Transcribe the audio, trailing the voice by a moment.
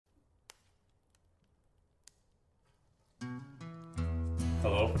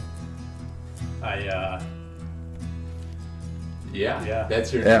Hello. Yeah,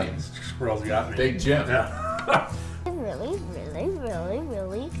 that's your name. Squirrels got me. Big Jim. Yeah. Really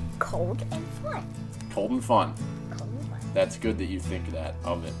cold and fun. Cold and fun. Cold and fun. That's good that you think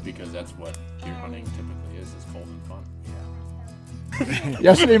of it because that's what deer hunting typically is cold and fun.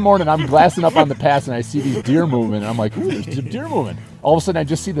 Yesterday morning, I'm glassing up on the pass, and I see these deer moving, and I'm like, ooh, there's some deer moving. All of a sudden, I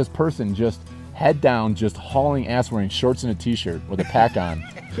just see this person just head down, just hauling ass, wearing shorts and a t-shirt with a pack on.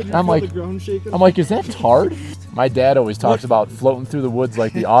 And I'm like, is that Tard? My dad always talks about floating through the woods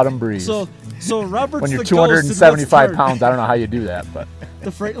like the autumn breeze. So Robert's when you're the 275 pounds, I don't know how you do that, but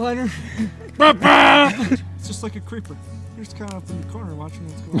the Freightliner. It's just like a creeper. You're just kind of up in the corner watching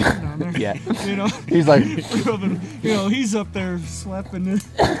what's going on down there. Yeah. You know. He's like, he's up there slapping it,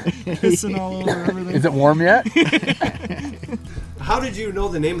 pissing all over everything. Is it warm yet? How did you know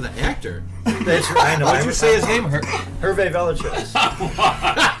the name of the actor? That's I know. Why did you say his name? Hervé Villechaize.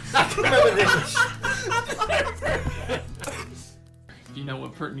 You know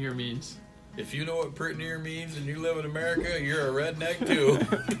what pert near means. If you know what pert near means and you live in America, you're a redneck too.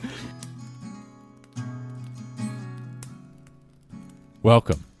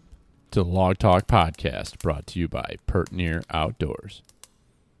 Welcome to the Log Talk Podcast, brought to you by Pert Near Outdoors.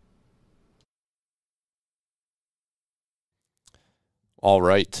 All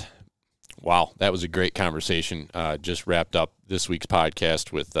right. Wow, that was a great conversation. Just wrapped up this week's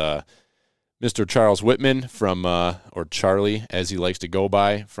podcast with Mr. Charles Whitman from, or Charlie, as he likes to go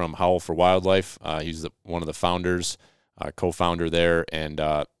by, from Howl for Wildlife. He's one of the founders, co-founder there, and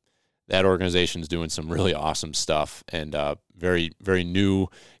that organization is doing some really awesome stuff and very, very new.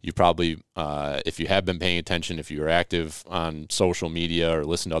 You probably, if you have been paying attention, if you are active on social media or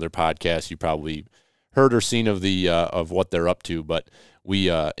listen to other podcasts, you probably heard or seen of the of what they're up to. But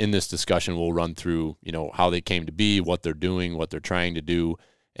we, in this discussion, we'll run through, how they came to be, what they're doing, what they're trying to do,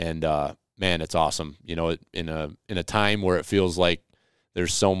 and man, it's awesome. In a time where it feels like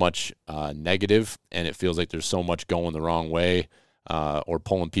there's so much negative and it feels like there's so much going the wrong way or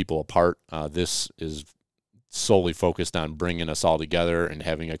pulling people apart. This is solely focused on bringing us all together and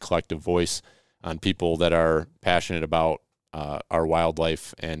having a collective voice on people that are passionate about our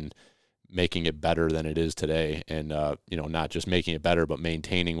wildlife and making it better than it is today. And, not just making it better, but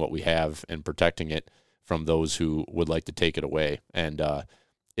maintaining what we have and protecting it from those who would like to take it away. And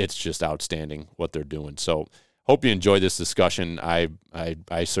it's just outstanding what they're doing. So hope you enjoy this discussion. I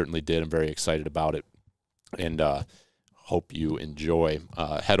certainly did. I'm very excited about it. And hope you enjoy.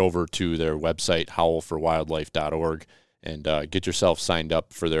 Head over to their website, howlforwildlife.org, and get yourself signed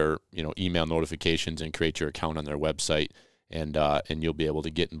up for their email notifications and create your account on their website, and you'll be able to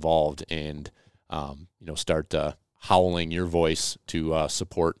get involved and start howling your voice to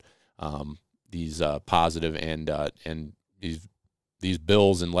support these positive and these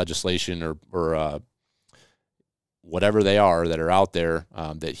bills and legislation or whatever they are that are out there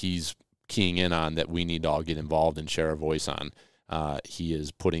that he's keying in on, that we need to all get involved and share a voice on. He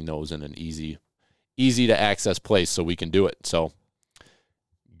is putting those in an easy to access place so we can do it. So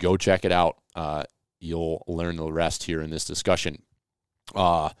go check it out. You'll learn the rest here in this discussion.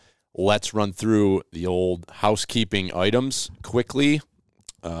 Let's run through the old housekeeping items quickly.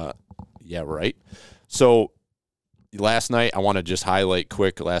 Yeah, right. So last night, I want to just highlight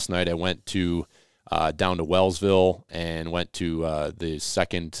quick. Last night I went down to Wellsville and went to the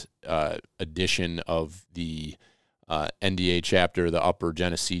second edition of the NDA chapter, the Upper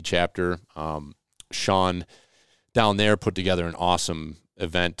Genesee chapter. Sean down there put together an awesome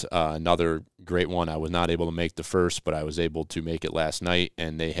event, another great one. I was not able to make the first, but I was able to make it last night,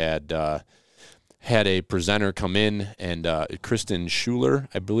 and they had a presenter come in, and Kristen Schuler,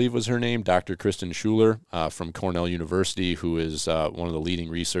 I believe was her name, Dr. Kristen Schuler from Cornell University, who is one of the leading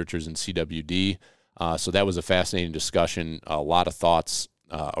researchers in CWD. So that was a fascinating discussion, a lot of thoughts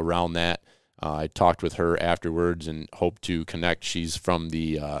around that. I talked with her afterwards and hope to connect. She's from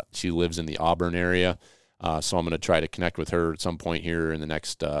she lives in the Auburn area, so I'm going to try to connect with her at some point here in the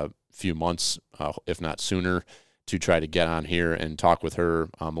next few months, if not sooner, to try to get on here and talk with her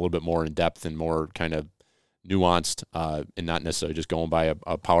a little bit more in depth and more kind of nuanced, and not necessarily just going by a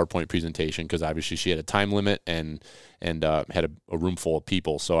PowerPoint presentation, because obviously she had a time limit and had a room full of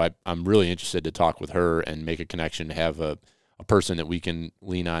people. So I'm really interested to talk with her and make a connection, to have a person that we can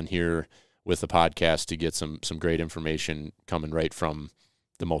lean on here with the podcast to get some great information coming right from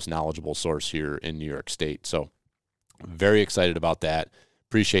the most knowledgeable source here in New York State. So very excited about that.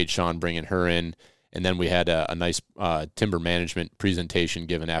 Appreciate Sean bringing her in. And then we had a nice timber management presentation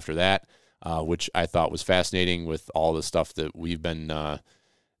given after that, which I thought was fascinating, with all the stuff that we've been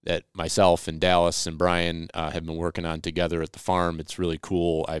that myself and Dallas and Brian have been working on together at the farm. It's really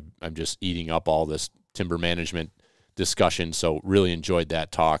cool. I'm just eating up all this timber management discussion, so really enjoyed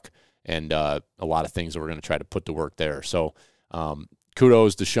that talk, and a lot of things that we're going to try to put to work there. So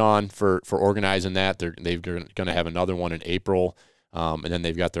kudos to Sean for organizing that. They're going to have another one in April, and then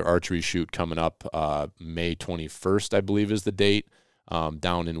they've got their archery shoot coming up May 21st, I believe is the date,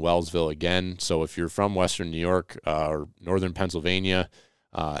 down in Wellsville again. So if you're from Western New York or Northern Pennsylvania,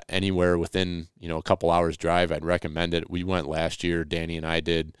 anywhere within a couple hours drive, I'd recommend it. We went last year, Danny and I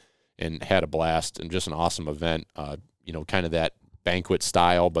did, and had a blast, and just an awesome event. Kind of that banquet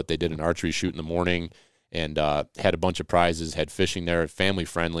style, but they did an archery shoot in the morning, and had a bunch of prizes, had fishing there, family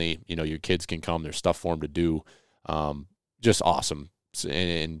friendly. Your kids can come, there's stuff for them to do. Just awesome,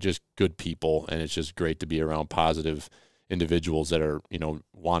 and just good people, and it's just great to be around positive individuals that are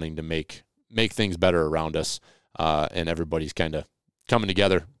wanting to make things better around us, and everybody's kind of coming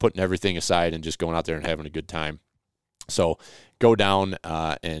together, putting everything aside, and just going out there and having a good time. So go down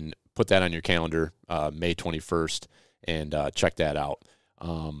and put that on your calendar, May 21st, and check that out.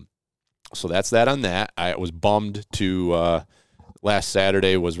 So that's that on that. I was bummed to last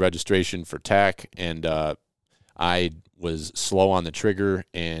Saturday was registration for TAC, and I was slow on the trigger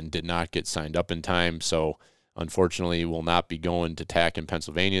and did not get signed up in time. So unfortunately, will not be going to TAC in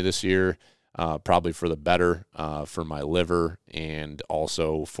Pennsylvania this year. Probably for the better, for my liver and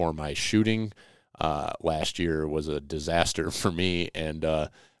also for my shooting. Last year was a disaster for me, and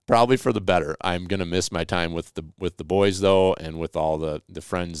probably for the better. I'm gonna miss my time with the boys though, and with all the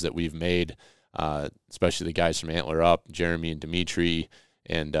friends that we've made, especially the guys from Antler Up, Jeremy and Dimitri,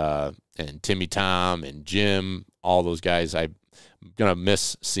 and Timmy Tom and Jim. All those guys, I'm gonna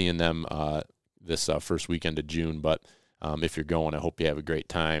miss seeing them this first weekend of June. But if you're going, I hope you have a great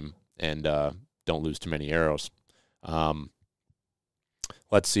time, and don't lose too many arrows.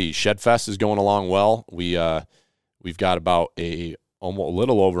 Let's see. Shedfest is going along well. We've got about almost a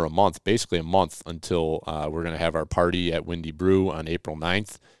little over a month, basically a month, until we're going to have our party at Windy Brew on April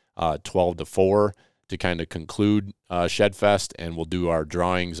 9th, 12 to 4, to kind of conclude Shedfest, and we'll do our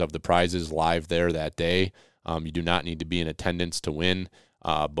drawings of the prizes live there that day. You do not need to be in attendance to win,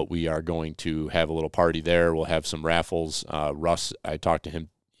 but we are going to have a little party there. We'll have some raffles. Russ, I talked to him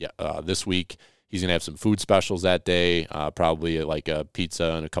this week. He's going to have some food specials that day, probably like a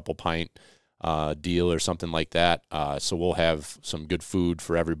pizza and a couple pint deal or something like that. So we'll have some good food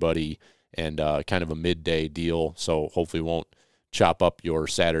for everybody, and kind of a midday deal. So hopefully won't chop up your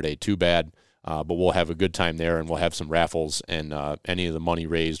Saturday too bad, but we'll have a good time there, and we'll have some raffles, and any of the money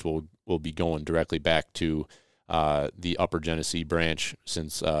raised will be going directly back to the Upper Genesee branch,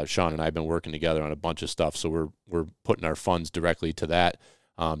 since Sean and I have been working together on a bunch of stuff. So we're putting our funds directly to that.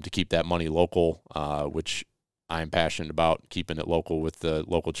 To keep that money local, which I'm passionate about, keeping it local with the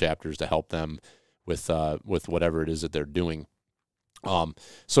local chapters to help them with whatever it is that they're doing.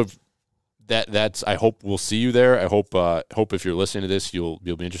 So that's, I hope we'll see you there. I hope if you're listening to this, you'll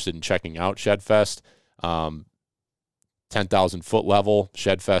be interested in checking out Shedfest. 10,000 foot level.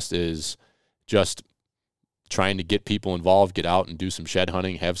 Shedfest is just trying to get people involved, get out and do some shed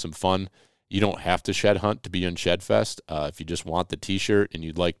hunting, have some fun. You don't have to shed hunt to be in Shedfest. If you just want the T-shirt and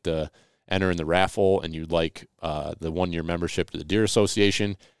you'd like to enter in the raffle, and you'd like the 1-year membership to the Deer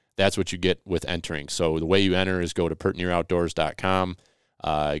Association, that's what you get with entering. So the way you enter is go to pertneeroutdoors.com,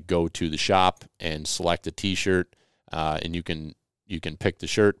 go to the shop and select a T-shirt, and you can pick the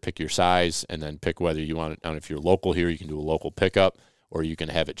shirt, pick your size, and then pick whether you want it. And if you're local here, you can do a local pickup, or you can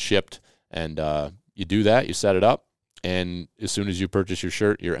have it shipped. And you do that, you set it up, and as soon as you purchase your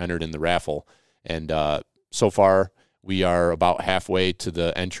shirt, you're entered in the raffle. And so far, we are about halfway to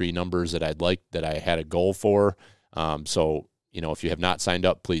the entry numbers that I had a goal for. So, if you have not signed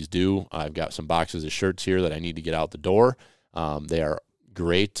up, please do. I've got some boxes of shirts here that I need to get out the door. They are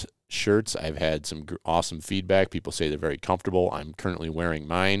great shirts. I've had some awesome feedback. People say they're very comfortable. I'm currently wearing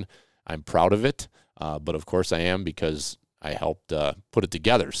mine. I'm proud of it. But of course I am, because I helped put it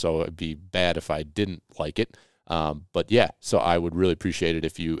together. So it'd be bad if I didn't like it. But yeah, so I would really appreciate it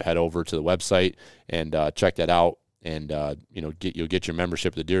if you head over to the website and check that out, and you'll get your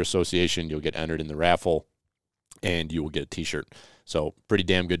membership to the Deer Association. You'll get entered in the raffle, and you will get a T-shirt. So pretty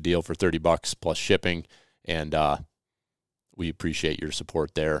damn good deal for $30 plus shipping, and we appreciate your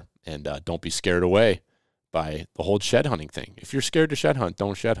support there. And don't be scared away by the whole shed hunting thing. If you're scared to shed hunt,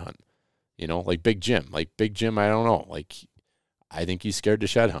 don't shed hunt. Like Big Jim. I don't know. I think he's scared to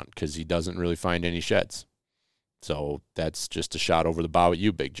shed hunt because he doesn't really find any sheds. So that's just a shot over the bow at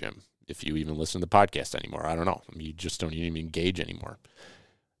you, Big Jim, if you even listen to the podcast anymore. I don't know. You just don't even engage anymore.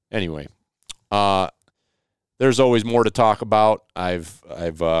 Anyway, the there's always more to talk about.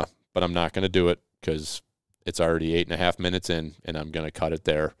 But I'm not going to do it because it's already 8.5 minutes in, and I'm going to cut it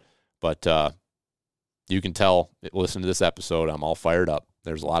there. But you can tell, listen to this episode, I'm all fired up.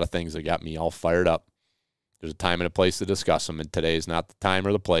 There's a lot of things that got me all fired up. There's a time and a place to discuss them, and today is not the time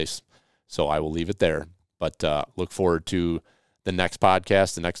or the place, so I will leave it there. But look forward to the next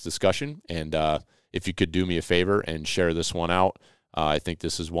podcast, the next discussion, and if you could do me a favor and share this one out, I think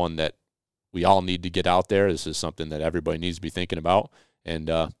this is one that we all need to get out there. This is something that everybody needs to be thinking about, and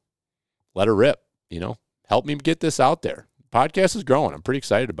let her rip, Help me get this out there. Podcast is growing. I'm pretty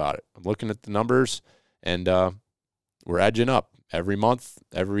excited about it. I'm looking at the numbers, and we're edging up. Every month,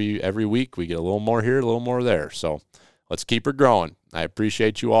 every week, we get a little more here, a little more there. So let's keep her growing. I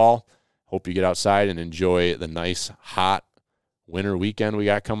appreciate you all. Hope you get outside and enjoy the nice, hot winter weekend we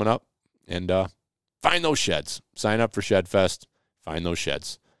got coming up. And find those sheds. Sign up for Shed Fest. Find those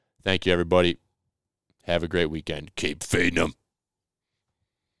sheds. Thank you, everybody. Have a great weekend. Keep feeding them.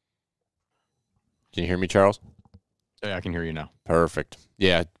 Can you hear me, Charles? Yeah, I can hear you now. Perfect.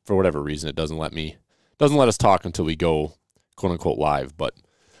 Yeah, for whatever reason, it doesn't let us talk until we go, quote unquote, live. But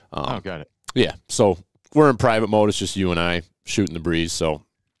got it. Yeah, so we're in private mode. It's just you and I shooting the breeze. So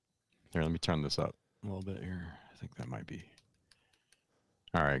here, let me turn this up a little bit here. I think that might be.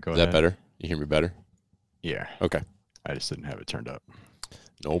 All right, go is ahead. that better? You hear me better? Yeah. Okay. I just didn't have it turned up.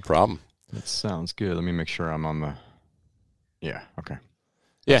 No problem. That sounds good. Let me make sure I'm on the. Yeah. Okay.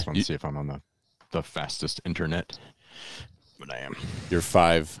 Yeah. Just want to see if I'm on the fastest internet. But I am. Your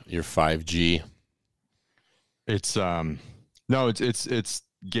 5G. It's no, it's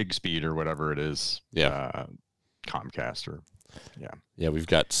gig speed or whatever it is. Yeah. Comcast or Yeah, we've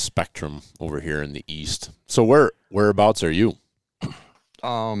got Spectrum over here in the east. So whereabouts are you?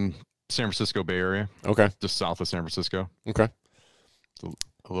 San Francisco Bay Area. Okay. Just south of San Francisco. Okay. It's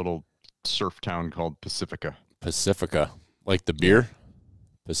a little surf town called Pacifica. Pacifica. Like the beer?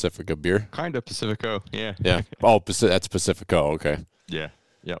 Pacifica beer? Kind of Pacifico, yeah. Yeah. Oh, that's Pacifico, okay. Yeah.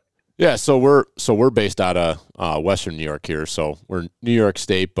 Yep. Yeah, so we're based out of Western New York here. So we're New York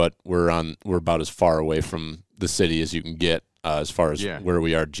State, but we're about as far away from the city as you can get as far as where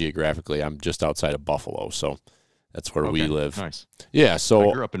we are geographically. I'm just outside of Buffalo, so that's where we live. Nice. Yeah, so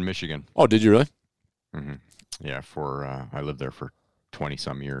I grew up in Michigan. Oh, did you really? Mm-hmm. Yeah, I lived there for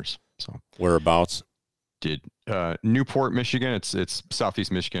 20-some years. So whereabouts? Newport, Michigan. It's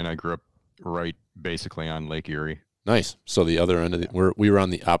southeast Michigan. I grew up right basically on Lake Erie. Nice. So the other end of we were on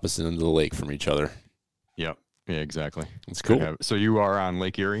the opposite end of the lake from each other. Yep. Yeah, exactly. It's cool. So you are on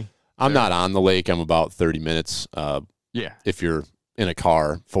Lake Erie? I'm not on the lake. I'm about 30 minutes. Yeah. If you're in a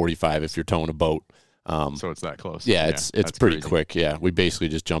car, 45 if you're towing a boat. So it's that close. Yeah, it's pretty crazy. Quick. Yeah, we basically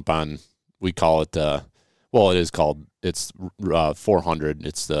just jump on. We call it. It's 400.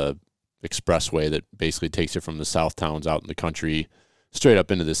 It's the expressway that basically takes it from the south towns out in the country straight up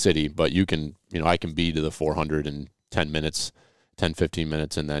into the city. But I can be to the 400 in 10 minutes, 10, 15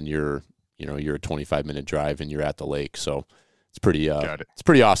 minutes, and then you're a 25-minute drive and you're at the lake. So it's pretty, it's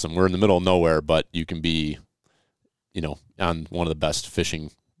pretty awesome. We're in the middle of nowhere, but you can be, on one of the best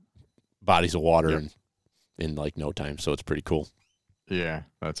fishing bodies of water in like no time. So it's pretty cool. Yeah,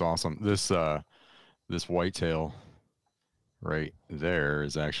 that's awesome. This whitetail right there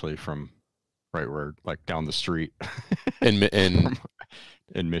is actually from right where, like, down the street in Michigan.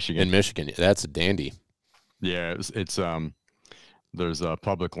 In Michigan, that's a dandy. Yeah, it's there's a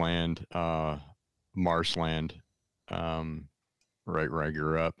public land, marshland, right where I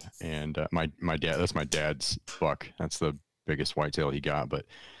grew up, and that's my dad's buck. That's the biggest whitetail he got, but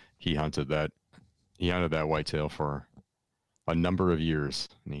he hunted that whitetail for a number of years,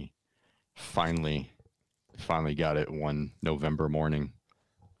 and he finally got it one November morning.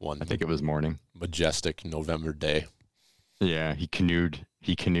 I think it was morning. Majestic November day. Yeah, he canoed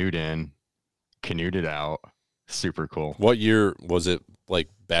in, canoed it out. Super cool. What year was it? Like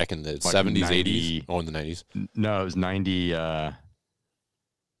back in the 70s, 90, 80s? Oh, in the 90s? No, it was 91.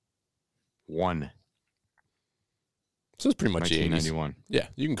 So it's pretty much the 80s. Yeah,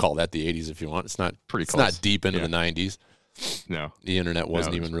 you can call that the 80s if you want. It's not pretty close. It's not deep into the 90s. No. The internet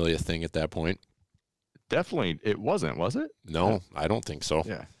wasn't even really a thing at that point. Definitely, it wasn't, was it? No, I don't think so.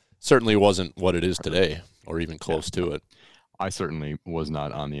 Yeah. Certainly wasn't what it is today, or even close to it. I certainly was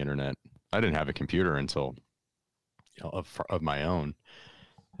not on the internet. I didn't have a computer until of my own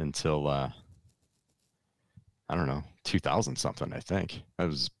until I don't know, 2000 something. I think I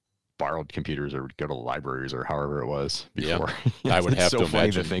was borrowed computers or go to libraries or however it was before. Yeah. I would have to imagine.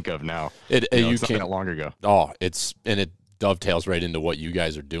 Funny to think of now. It's not that long ago. Oh, it dovetails right into what you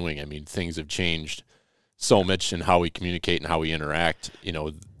guys are doing. I mean, things have changed so much in how we communicate and how we interact. You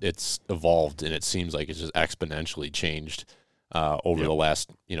know, it's evolved, and it seems like it's just exponentially changed over the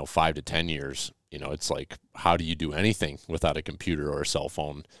last 5 to 10 years. You know, it's like, how do you do anything without a computer or a cell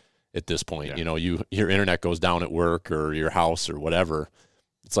phone at this point? Yeah. You know, your internet goes down at work or your house or whatever.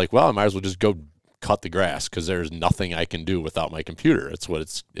 It's like, well, I might as well just go cut the grass because there's nothing I can do without my computer. It's what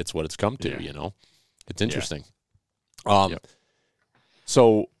it's come to. Yeah. You know, it's interesting.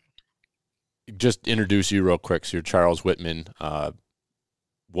 So just introduce you real quick. So you're Charles Whitman.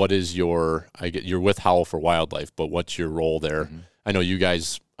 What is you're with Howl for Wildlife, but what's your role there? Mm-hmm. I know you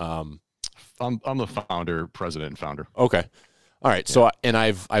guys. I'm the president and founder. Okay. All right. Yeah. So, and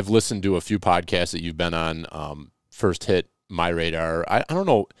I've listened to a few podcasts that you've been on. First hit my radar. I don't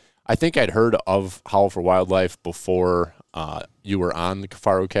know. I think I'd heard of Howl for Wildlife before you were on the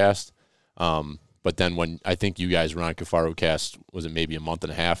Cafaro Cast. But then when I think you guys were on Cafaro Cast, was it maybe a month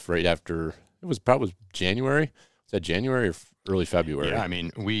and a half right after? It was probably January. Was that January or early February? Yeah, I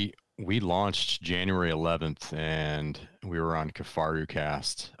mean, we launched January 11th, and we were on Cafaro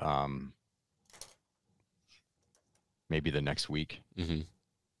Cast maybe the next week,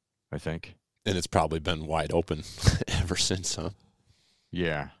 I think. And it's probably been wide open ever since, huh?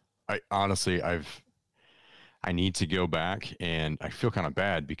 Yeah. I honestly, I need to go back, and I feel kind of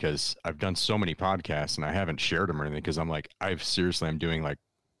bad because I've done so many podcasts and I haven't shared them or anything because I'm like, I'm doing like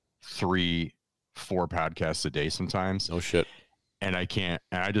 3-4 podcasts a day sometimes. Oh shit. And I can't,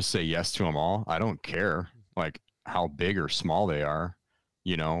 and I just say yes to them all. I don't care like how big or small they are.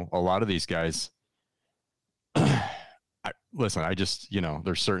 You know, a lot of these guys, listen, I just,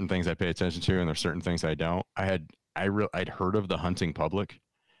 there's certain things I pay attention to and there's certain things I don't. I'd heard of the hunting public.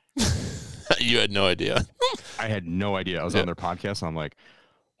 You had no idea. I had no idea. I was on their podcast and I'm like,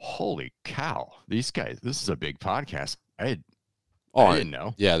 holy cow, these guys, this is a big podcast. I didn't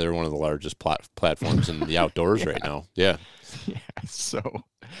know. Yeah, they're one of the largest platforms in the outdoors right now. Yeah. Yeah. So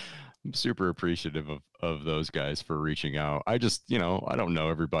I'm super appreciative of those guys for reaching out. I just, I don't know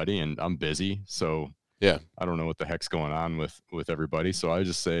everybody and I'm busy. So yeah, I don't know what the heck's going on with everybody. So I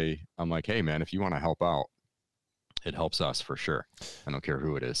just say, I'm like, hey man, if you want to help out, it helps us for sure. I don't care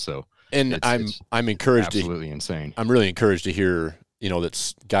who it is. So, and I'm encouraged. Absolutely insane. I'm really encouraged to hear,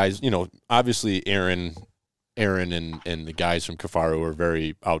 that guys, obviously Aaron and the guys from Cafaro are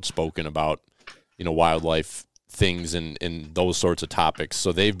very outspoken about, wildlife things and those sorts of topics.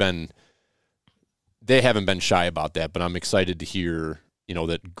 So they haven't been shy about that, but I'm excited to hear,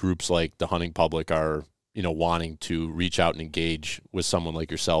 that groups like the hunting public are, wanting to reach out and engage with someone like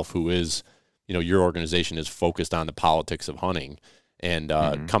yourself who is, your organization is focused on the politics of hunting and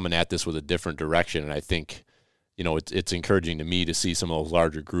coming at this with a different direction. And I think, it's encouraging to me to see some of those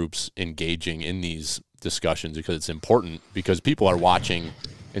larger groups engaging in these discussions because it's important because people are watching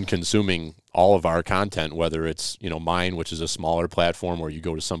and consuming all of our content, whether it's, mine, which is a smaller platform, or you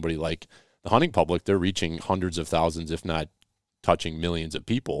go to somebody like the hunting public, they're reaching hundreds of thousands, if not touching millions of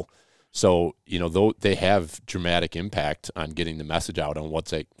people. So, though they have dramatic impact on getting the message out on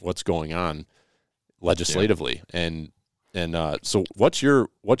what's going on legislatively. Yeah. And so what's your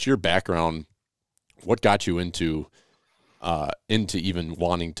background? What got you into even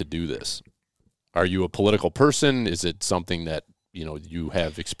wanting to do this? Are you a political person? Is it something that, you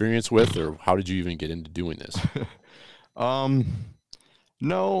have experience with, or how did you even get into doing this?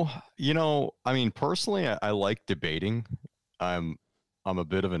 No, I mean, personally, I like debating. I'm a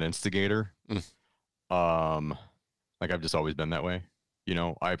bit of an instigator. Like I've just always been that way.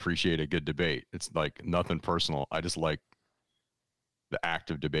 I appreciate a good debate. It's like nothing personal. I just like the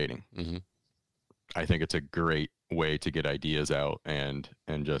act of debating. Mm-hmm. I think it's a great way to get ideas out and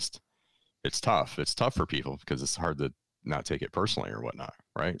just, it's tough. It's tough for people because it's hard to not take it personally or whatnot.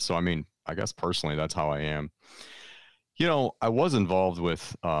 Right. So, I mean, I guess personally, that's how I am. I was involved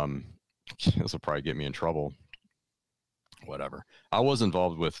with, this will probably get me in trouble. Whatever. I was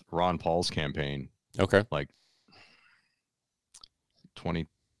involved with Ron Paul's campaign. Okay. Like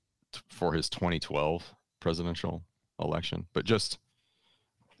for his 2012 presidential election, but just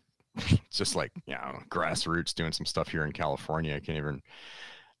like, I don't know, grassroots doing some stuff here in California. I can't even,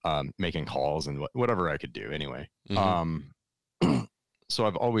 making calls and whatever I could do anyway. Mm-hmm. So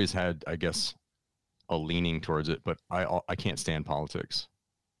I've always had, I guess, a leaning towards it, but I can't stand politics.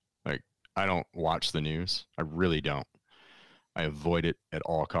 Like I don't watch the news. I really don't. I avoid it at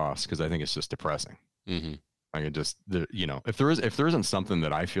all costs because I think it's just depressing. Mm-hmm. I can just, if there isn't something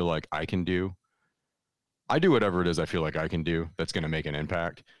that I feel like I can do, I do whatever it is I feel like I can do that's going to make an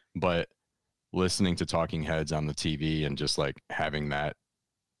impact. But listening to talking heads on the TV and just like having that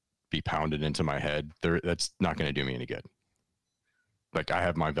be pounded into my head, that's not going to do me any good. Like I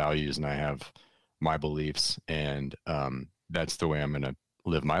have my values and I have my beliefs, and that's the way I'm going to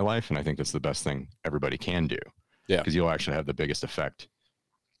live my life. And I think that's the best thing everybody can do. Yeah. Because you'll actually have the biggest effect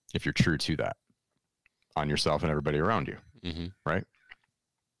if you're true to that on yourself and everybody around you. Mm-hmm. Right.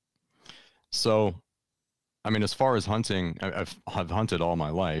 So, I mean, as far as hunting, I've hunted all my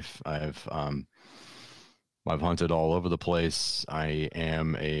life. I've hunted all over the place. I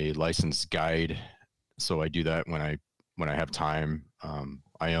am a licensed guide, so I do that when I have time.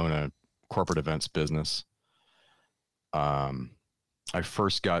 I own a corporate events business. I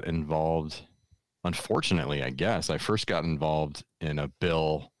first got involved, unfortunately, I guess, I first got involved in a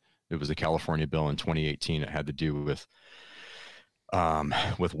bill. It was a California bill in 2018. It had to do with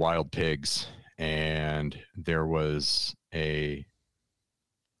wild pigs. And there was I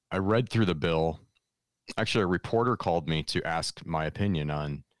read through the bill. Actually, a reporter called me to ask my opinion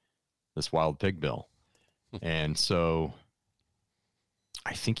on this wild pig bill. And so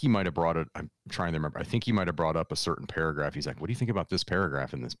I think he might have brought it. I'm trying to remember. I think he might have brought up a certain paragraph. He's like, what do you think about this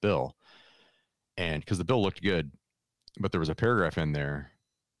paragraph in this bill? And because the bill looked good, but there was a paragraph in there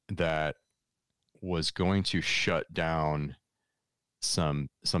that was going to shut down some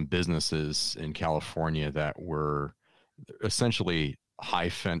businesses in California that were essentially high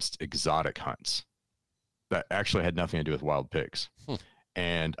fenced exotic hunts that actually had nothing to do with wild pigs.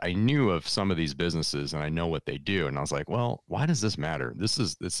 And I knew of some of these businesses and I know what they do. And I was like, well, why does this matter? This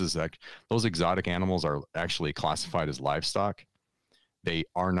is like, those exotic animals are actually classified as livestock. They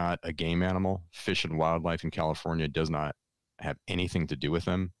are not a game animal. Fish and Wildlife in California does not have anything to do with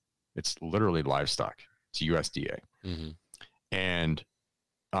them. It's literally livestock. It's USDA. Mm-hmm. And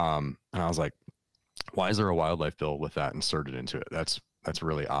I was like, why is there a wildlife bill with that inserted into it? That's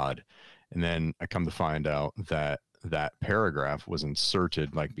really odd. And then I come to find out that paragraph was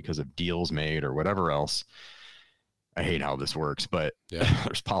inserted like because of deals made or whatever else. I hate how this works, but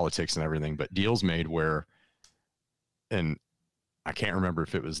there's politics and everything, but deals made where, and I can't remember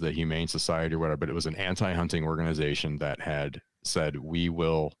if it was the Humane Society or whatever, but it was an anti-hunting organization that had said, we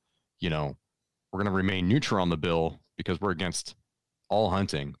will, we're going to remain neutral on the bill because we're against all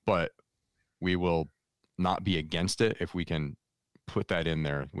hunting, but we will not be against it if we can put that in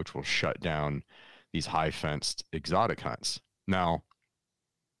there, which will shut down these high fenced exotic hunts. Now,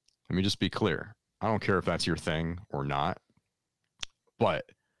 let me just be clear. I don't care if that's your thing or not, but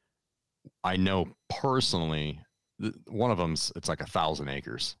I know personally one of them's, it's like 1,000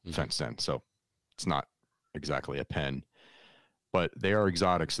 acres fenced in. So it's not exactly a pen, but they are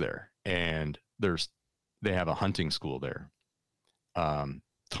exotics there. And they have a hunting school there.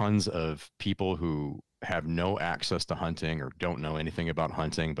 Tons of people who have no access to hunting or don't know anything about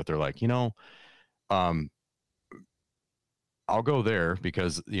hunting, but they're like, I'll go there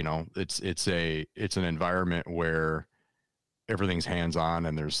because, it's an environment where everything's hands-on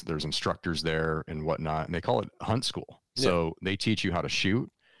and there's instructors there and whatnot. And they call it hunt school. Yeah. So they teach you how to shoot.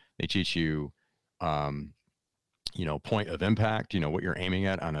 They teach you, point of impact, what you're aiming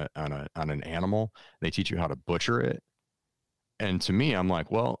at on an animal. They teach you how to butcher it. And to me, I'm like,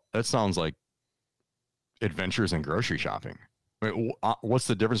 well, that sounds like adventures in grocery shopping. I mean, what's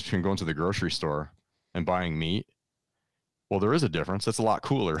the difference between going to the grocery store and buying meat? Well, there is a difference. That's a lot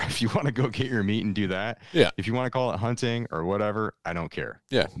cooler. If you want to go get your meat and do that. Yeah. If you want to call it hunting or whatever, I don't care.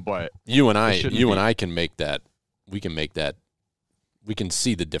 Yeah. But you and I can make that. We can make that. We can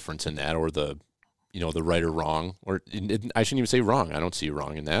see the difference in that, or the right or wrong, or I shouldn't even say wrong. I don't see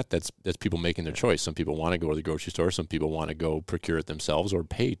wrong in that. That's people making their choice. Some people want to go to the grocery store. Some people want to go procure it themselves or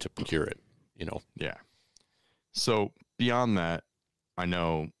pay to procure it. Yeah. So beyond that, I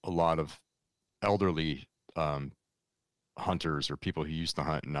know a lot of elderly hunters or people who used to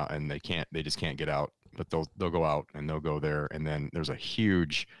hunt and they just can't get out, but they'll go out and they'll go there. And then there's a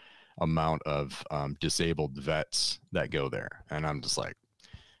huge amount of disabled vets that go there. And I'm just like,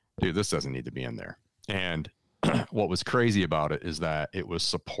 dude, this doesn't need to be in there. And what was crazy about it is that it was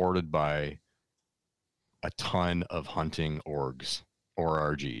supported by a ton of hunting orgs or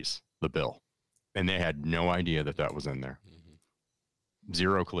RGs, the bill. And they had no idea that was in there. Mm-hmm.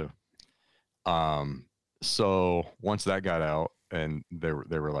 Zero clue. So once that got out and they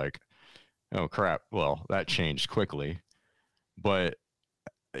were like, oh crap. Well, that changed quickly, but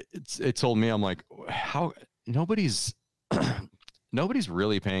it told me, I'm like, how nobody's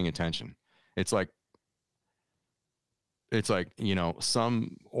really paying attention. It's like,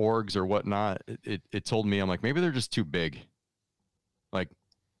 some orgs or whatnot. It told me, I'm like, maybe they're just too big. Like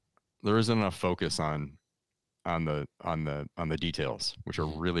there isn't enough focus on the details, which are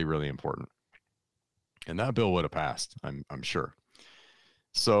really, really important. And that bill would have passed, I'm sure.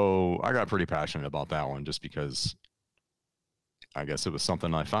 So I got pretty passionate about that one just because I guess it was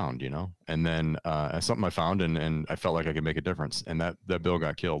something I found, and then something I found, and I felt like I could make a difference, and that bill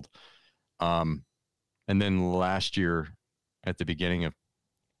got killed. And then last year, at the beginning of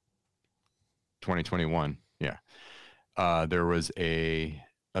 2021, there was a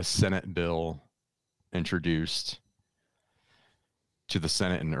Senate bill introduced to the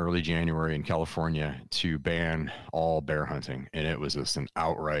Senate in early January in California to ban all bear hunting, and it was just an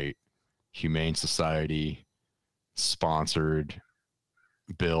outright Humane Society sponsored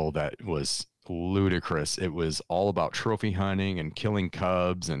bill that was ludicrous. It was all about trophy hunting and killing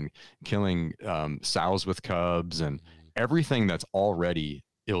cubs and killing sows with cubs and everything that's already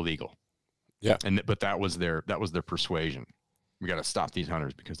illegal. Yeah. But that was their persuasion. We got to stop these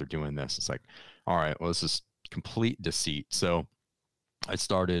hunters because they're doing this. It's like, all right, well, this is complete deceit. So I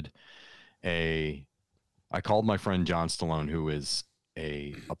called my friend John Stallone, who is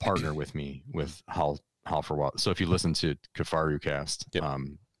a partner with me with Howl for Wild. So if you listen to Kafaru Cast,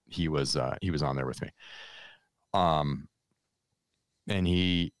 he was on there with me. And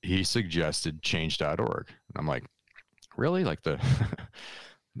he suggested change.org. And I'm like, really? Like where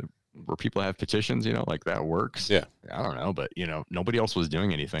people have petitions, like that works. Yeah. I don't know, but nobody else was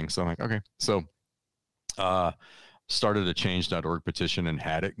doing anything. So I'm like, okay. So started a change.org petition and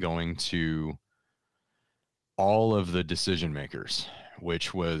had it going to all of the decision makers,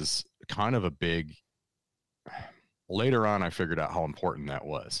 which was kind of a big, later on, I figured out how important that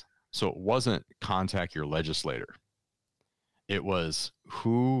was. So it wasn't contact your legislator. It was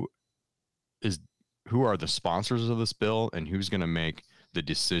who are the sponsors of this bill and who's going to make the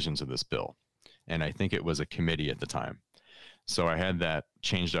decisions of this bill. And I think it was a committee at the time. So I had that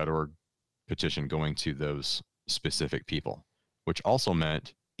change.org petition going to those specific people, which also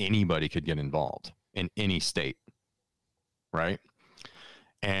meant anybody could get involved in any state. Right.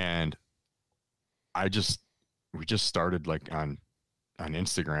 And we just started like on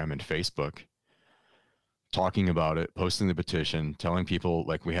Instagram and Facebook talking about it, posting the petition, telling people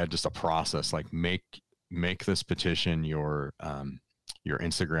like we had just a process, like make this petition your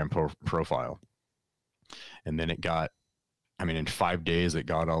Instagram profile. And then it got, in 5 days, it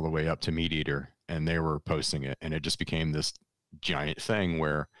got all the way up to Meat Eater and they were posting it. And it just became this giant thing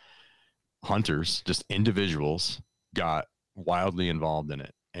where hunters, just individuals, got wildly involved in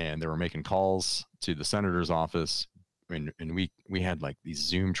it. And they were making calls to the senator's office. And we had like these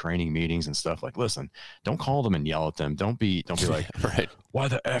Zoom training meetings and stuff. Like, listen, don't call them and yell at them. Don't be like, right, why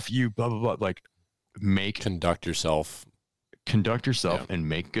the F you, blah, blah, blah. Like conduct yourself and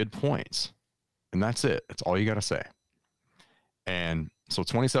make good points. And that's it. That's all you got to say. And so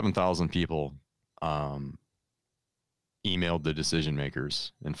 27,000 people emailed the decision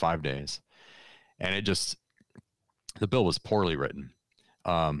makers in 5 days. And the bill was poorly written.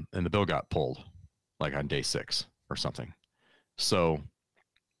 And the bill got pulled like on day 6 or something. So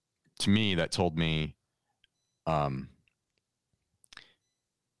to me, that told me, how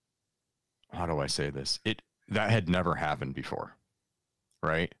do I say this? That had never happened before.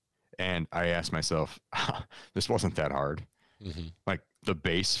 Right. And I asked myself, this wasn't that hard. Mm-hmm. Like the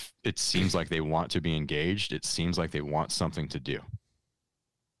base, it seems like they want to be engaged. It seems like they want something to do.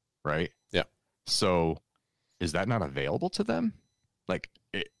 Right. Yeah. So is that not available to them? Like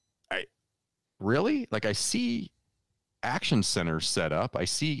really, like I see action centers set up. I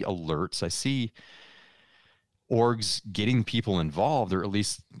see alerts. I see orgs getting people involved, or at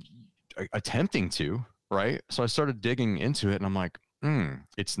least attempting to, right? So I started digging into it and I'm like,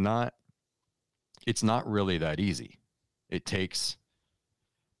 it's not really that easy. It takes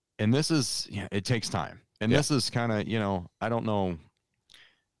time. And this is kind of, I don't know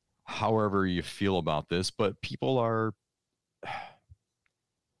however you feel about this, but people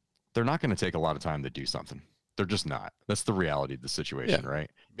they're not going to take a lot of time to do something. They're just not. That's the reality of the situation,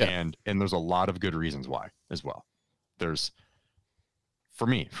 right? Yeah. And there's a lot of good reasons why as well. For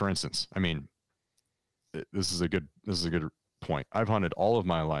me, for instance, this is a good point. I've hunted all of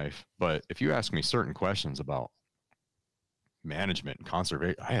my life, but if you ask me certain questions about management and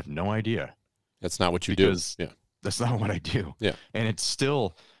conservation, I have no idea. That's not what you do. Yeah. That's not what I do. Yeah. And I'm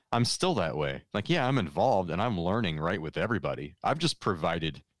still that way. Like, yeah, I'm involved and I'm learning right with everybody. I've just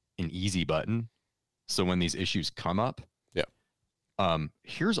provided an easy button. So when these issues come up,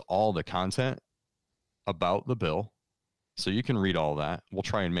 here's all the content about the bill. So you can read all that. We'll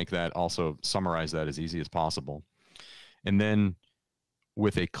try and make that also summarize that as easy as possible. And then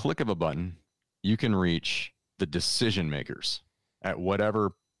with a click of a button, you can reach the decision makers at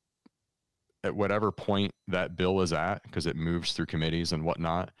whatever point that bill is at, because it moves through committees and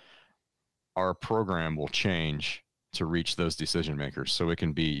whatnot. Our program will change to reach those decision makers. So it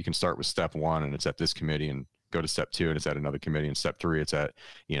can be, you can start with step 1 and it's at this committee and go to step 2 and it's at another committee, and step 3 it's at,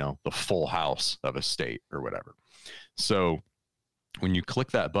 you know, the full house of a state or whatever. So when you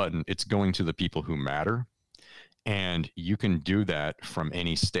click that button, it's going to the people who matter, and you can do that from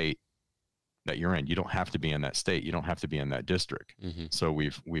any state that you're in. You don't have to be in that state. You don't have to be in that district. So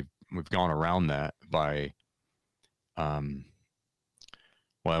we've gone around that by,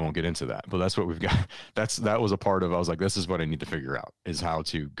 well, I won't get into that, but that's what we've got. That was a part of, I was like, this is what I need to figure out, is how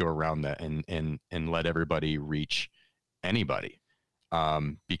to go around that and let everybody reach anybody.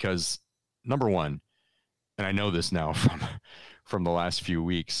 Because number one, and I know this now from the last few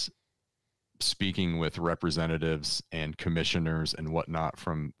weeks, speaking with representatives and commissioners and whatnot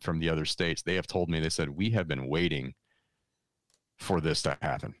from the other states, they have told me, they said, we have been waiting for this to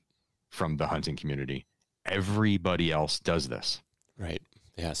happen from the hunting community. Everybody else does this. Right.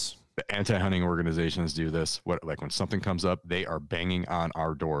 Yes. The anti-hunting organizations do this. Like when something comes up, they are banging on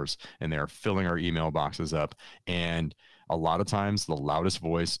our doors and they are filling our email boxes up. And a lot of times the loudest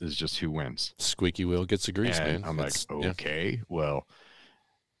voice is just who wins. Squeaky wheel gets the grease, man. I'm like, okay, well,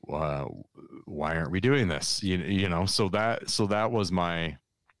 why aren't we doing this? You know, so that was my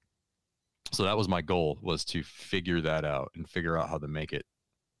goal, was to figure that out and figure out how to make it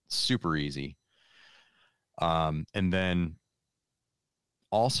super easy. And then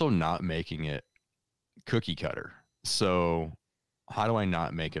also not making it cookie cutter. So how do I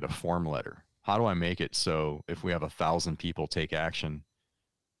not make it a form letter? How do I make it so if we have 1,000 people take action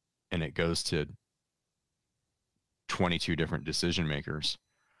and it goes to 22 different decision makers,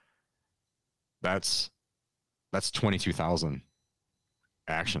 that's 22,000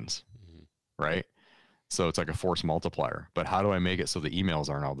 actions, right? So it's like a force multiplier. But how do I make it so the emails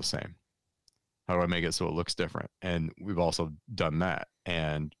aren't all the same? How do I make it so it looks different? And we've also done that.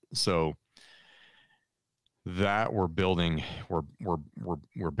 And so that we're building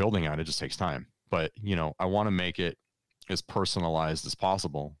on. It just takes time. But, you know, I want to make it as personalized as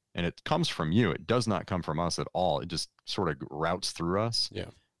possible. And it comes from you. It does not come from us at all. It just sort of routes through us. Yeah.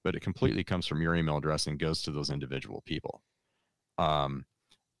 But it completely comes from your email address and goes to those individual people.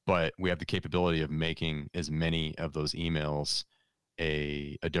 But we have the capability of making as many of those emails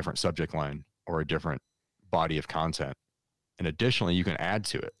a different subject line or a different body of content. And additionally, you can add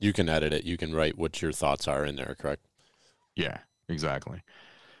to it. You can edit it. You can write what your thoughts are in there, correct? Yeah, exactly.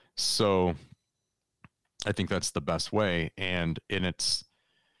 So I think that's the best way. And it's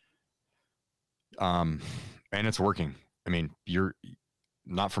working. I mean, you're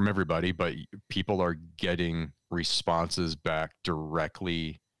not from everybody, but people are getting responses back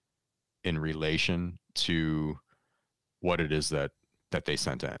directly in relation to what it is that they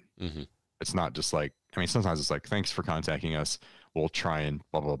sent in. Mm-hmm. It's not just like, I mean, sometimes it's like, thanks for contacting us, we'll try and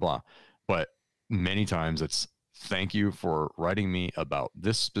blah, blah, blah. But many times it's, thank you for writing me about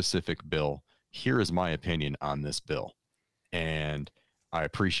this specific bill. Here is my opinion on this bill. And I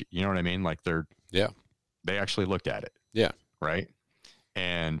appreciate, you know what I mean? Like they actually looked at it. Yeah. Right.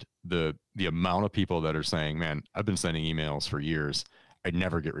 And the amount of people that are saying, man, I've been sending emails for years, I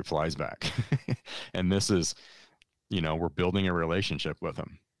never get replies back. And this is, you know, we're building a relationship with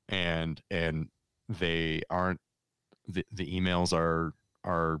them, and they aren't, the emails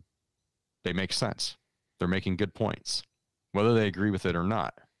are, they make sense. They're making good points, whether they agree with it or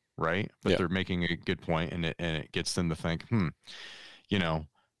not. Right. But they're making a good point, and it gets them to think, you know,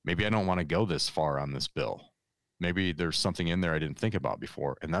 maybe I don't want to go this far on this bill. Maybe there's something in there I didn't think about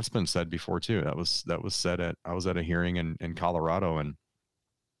before. And that's been said before too. That was said I was at a hearing in Colorado, and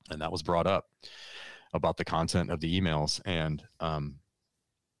that was brought up about the content of the emails. And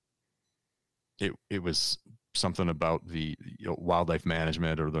it was something about the wildlife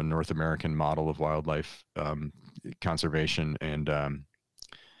management, or the North American model of wildlife conservation. And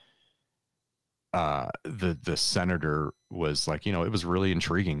the senator was like, you know, it was really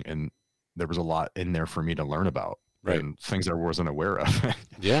intriguing, and there was a lot in there for me to learn about, and things I wasn't aware of.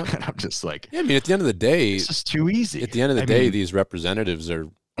 Yeah. And I'm just like, yeah, I mean, at the end of the day, it's just too easy. At the end of the day, these representatives are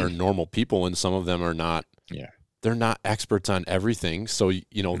normal people, and some of them are not. Yeah. They're not experts on everything. So,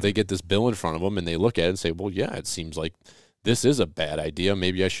 you know, they get this bill in front of them and they look at it and say, well, yeah, it seems like this is a bad idea.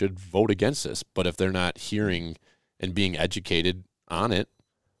 Maybe I should vote against this. But if they're not hearing and being educated on it,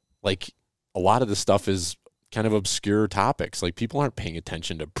 like a lot of the stuff is kind of obscure topics. Like people aren't paying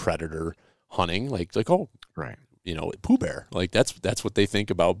attention to predator hunting. Like, oh, right. You know, Pooh Bear. Like that's what they think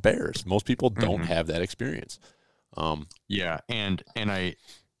about bears. Most people don't have that experience. Yeah. And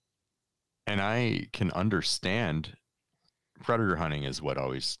I can understand predator hunting is what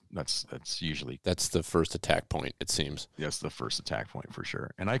always, that's usually. That's the first attack point, it seems. That's the first attack point for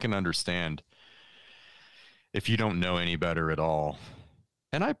sure. And I can understand if you don't know any better at all.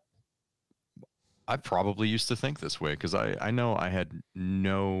 And I probably used to think this way because I know I had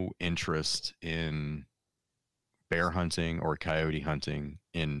no interest in bear hunting or coyote hunting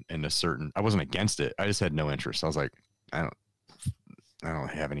in a certain. I wasn't against it. I just had no interest. I was like, I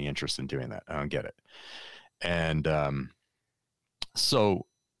don't have any interest in doing that. I don't get it. And so,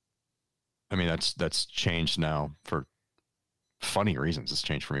 I mean, that's changed now for funny reasons. It's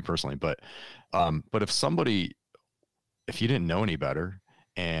changed for me personally. But if you didn't know any better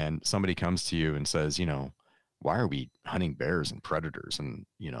and somebody comes to you and says, why are we hunting bears and predators and,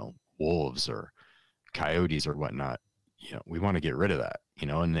 wolves or coyotes or whatnot? We want to get rid of that,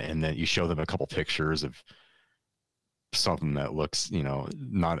 and then you show them a couple pictures of something that looks,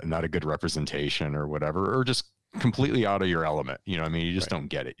 not a good representation or whatever, or just completely out of your element. I mean, you just don't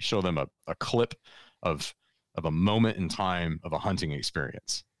get it. You show them a clip of a moment in time of a hunting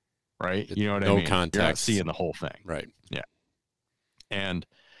experience, right? You know what I mean? No context. You're not seeing the whole thing. Right. Yeah. And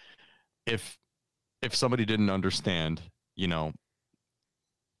if somebody didn't understand,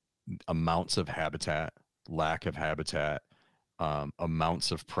 amounts of habitat, lack of habitat,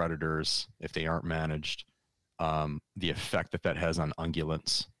 amounts of predators, if they aren't managed, the effect that has on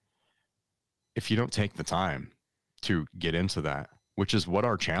ungulates, if you don't take the time to get into that, which is what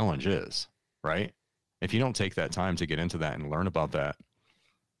our challenge is, right? If you don't take that time to get into that and learn about that,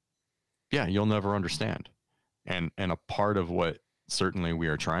 yeah, you'll never understand. And a part of what certainly we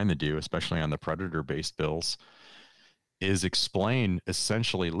are trying to do, especially on the predator-based bills, is explain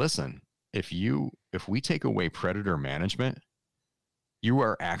essentially, listen, if we take away predator management, you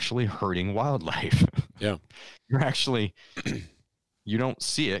are actually hurting wildlife. Yeah. You're actually, you don't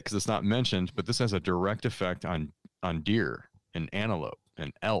see it because it's not mentioned, but this has a direct effect on deer and antelope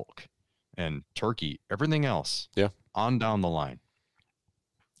and elk and turkey, everything else. Yeah. On down the line.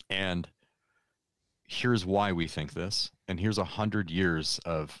 And here's why we think this. And here's 100 years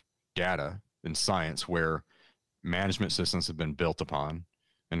of data and science where management systems have been built upon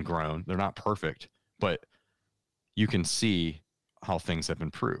and grown. They're not perfect, but you can see how things have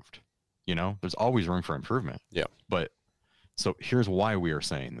improved. There's always room for improvement. Yeah. But so here's why we are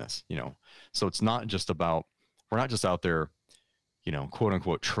saying this, so it's not just about, we're not just out there, quote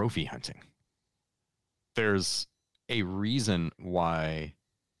unquote, trophy hunting. There's a reason why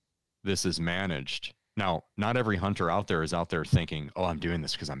this is managed. Now, not every hunter out there is out there thinking, oh, I'm doing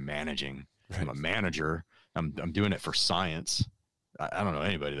this because I'm managing. Right. I'm a manager. I'm doing it for science. I don't know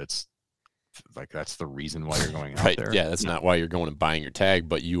anybody that's like, that's the reason why you're going out there. Yeah, that's not why you're going and buying your tag,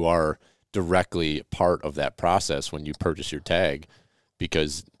 but you are directly part of that process when you purchase your tag,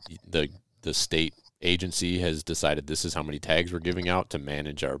 because the state agency has decided this is how many tags we're giving out to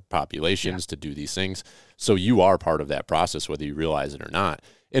manage our populations, to do these things. So you are part of that process, whether you realize it or not.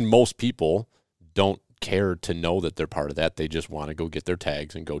 And most people don't care to know that they're part of that. They just want to go get their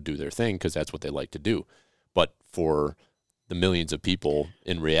tags and go do their thing because that's what they like to do. But for the millions of people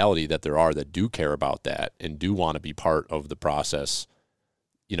in reality that there are that do care about that and do want to be part of the process,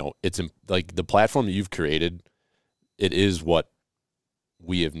 it's like the platform that you've created, it is what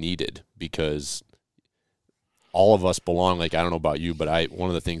we have needed, because all of us belong. Like, I don't know about you, but one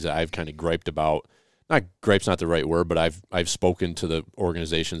of the things that I've kind of griped about, not gripe's not the right word, but I've spoken to the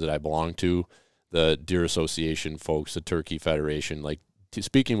organizations that I belong to, the Deer Association folks, the Turkey Federation, like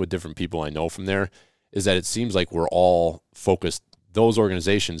speaking with different people I know from there, is that it seems like we're all focused. Those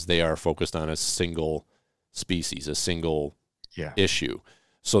organizations, they are focused on a single species, a single issue.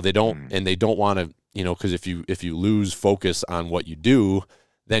 So they don't, and they don't want to, because if you lose focus on what you do,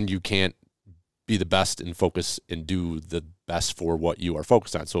 then you can't be the best and focus and do the best for what you are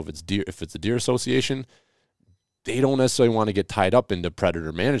focused on. So if it's a Deer Association, they don't necessarily want to get tied up into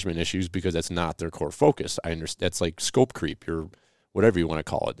predator management issues because that's not their core focus. I understand that's like scope creep or whatever you want to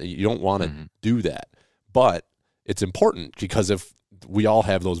call it. You don't want to do that, but it's important because if we all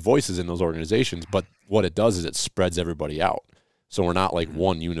have those voices in those organizations, but what it does is it spreads everybody out. So we're not like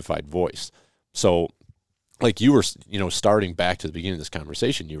one unified voice. So like you were, starting back to the beginning of this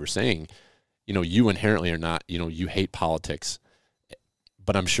conversation, you were saying, you inherently are not, you hate politics,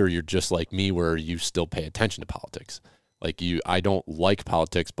 but I'm sure you're just like me where you still pay attention to politics. Like I don't like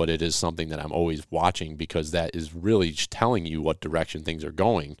politics, but it is something that I'm always watching because that is really telling you what direction things are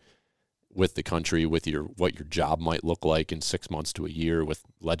going with the country, with what your job might look like in 6 months to a year with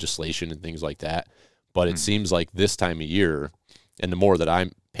legislation and things like that. But it seems like this time of year, and the more that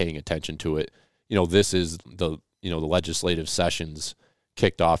I'm paying attention to it, this is the legislative sessions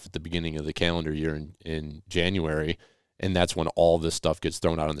kicked off at the beginning of the calendar year in January. And that's when all this stuff gets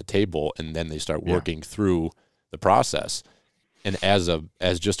thrown out on the table, and then they start working through the process. And as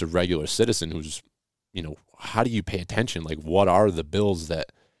just a regular citizen who's, how do you pay attention? Like, what are the bills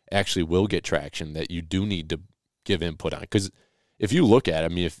that actually will get traction that you do need to give input on. Because if you look at it, I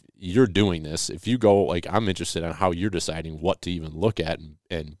mean, if you're doing this, if you go, like, I'm interested in how you're deciding what to even look at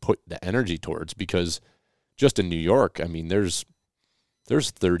and put the energy towards, because just in New York, I mean, there's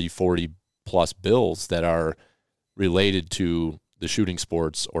 30, 40 plus bills that are related to the shooting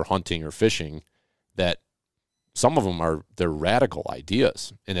sports or hunting or fishing that some of them they're radical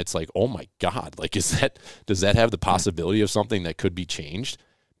ideas. And it's like, oh my God, like, does that have the possibility of something that could be changed?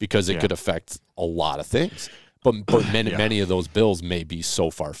 Because it could affect a lot of things. But many of those bills may be so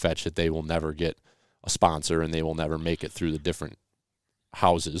far-fetched that they will never get a sponsor and they will never make it through the different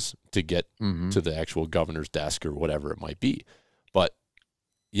houses to get to the actual governor's desk or whatever it might be. But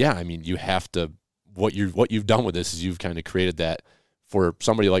yeah, I mean, you have to, what you've done with this is you've kind of created that, for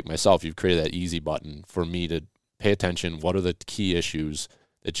somebody like myself, you've created that easy button for me to pay attention. What are the key issues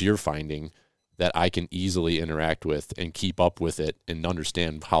that you're finding that I can easily interact with and keep up with it and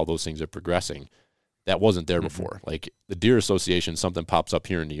understand how those things are progressing? That wasn't there before. Like the Deer Association, something pops up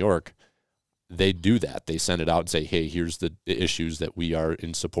here in New York, they do that. They send it out and say, hey, here's the issues that we are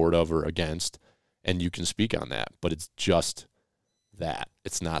in support of or against, and you can speak on that. But it's just that.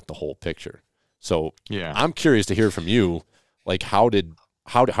 It's not the whole picture. So I'm curious to hear from you, like, how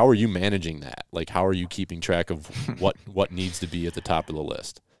are you managing that? Like, how are you keeping track of what needs to be at the top of the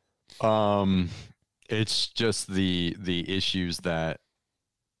list? It's just the issues that,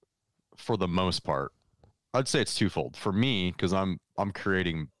 for the most part, I'd say it's twofold for me, because I'm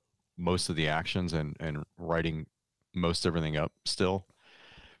creating most of the actions and writing most everything up still.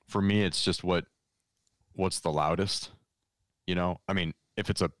 For me, it's just what's the loudest, you know? I mean, if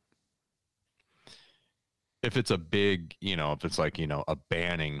it's a big, you know, if it's like, you know, a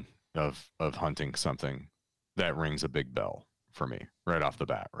banning of hunting something, that rings a big bell for me right off the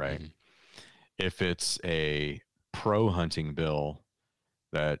bat, right? If it's a pro hunting bill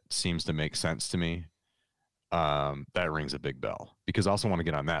that seems to make sense to me, that rings a big bell, because I also want to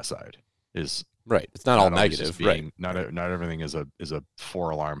get on that side. Is right. It's not all negative, right? Not everything is a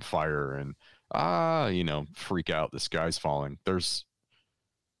 4-alarm fire and you know, freak out, the sky's falling. There's,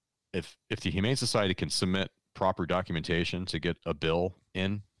 if the Humane Society can submit proper documentation to get a bill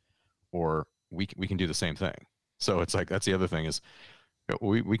in, or we can do the same thing. So it's like, that's the other thing, is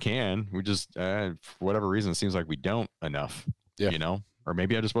we just for whatever reason, it seems like we don't enough, you know, or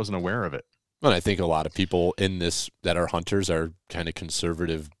maybe I just wasn't aware of it. Well, I think a lot of people in this that are hunters are kind of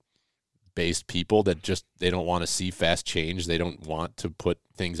conservative based people that just, they don't want to see fast change. They don't want to put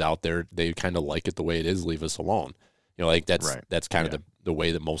things out there. They kind of like it the way it is. Leave us alone. You know, like that's kind of the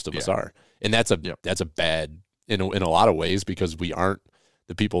way that most of us are. And that's a bad, in a lot of ways, because we aren't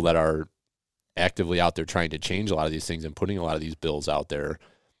the people that are actively out there trying to change a lot of these things and putting a lot of these bills out there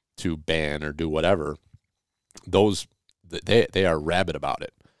to ban or do whatever. Those, they are rabid about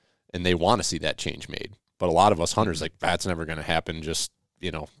it, and they want to see that change made. But a lot of us hunters, like, that's never going to happen. Just,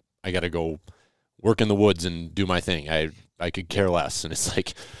 you know, I got to go work in the woods and do my thing. I could care less. And it's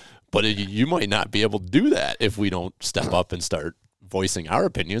like, but you might not be able to do that if we don't step up and start voicing our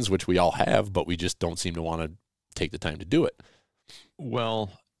opinions, which we all have, but we just don't seem to want to take the time to do it.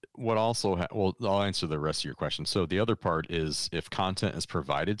 Well, what also, well, I'll answer the rest of your question. So the other part is, if content is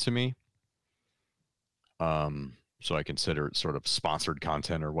provided to me, so I consider it sort of sponsored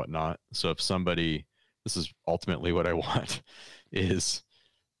content or whatnot. So if somebody, this is ultimately what I want, is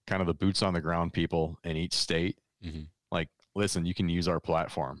kind of the boots on the ground people in each state. Like, listen, you can use our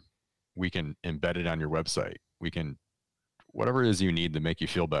platform. We can embed it on your website. We can, whatever it is you need to make you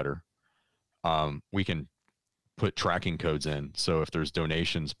feel better. We can put tracking codes in. So if there's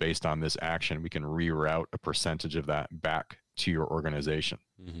donations based on this action, we can reroute a percentage of that back to your organization.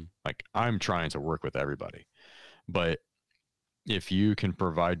 Like, I'm trying to work with everybody. But if you can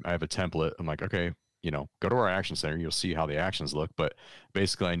provide, I have a template. I'm like, okay, you know, go to our action center. You'll see how the actions look. But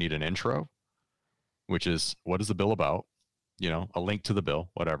basically, I need an intro, which is, what is the bill about? You know, a link to the bill,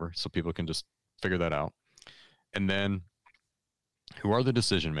 whatever, so people can just figure that out. And then, who are the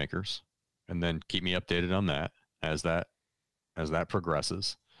decision makers? And then keep me updated on that as that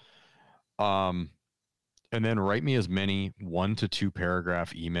progresses. And then write me as many 1 to 2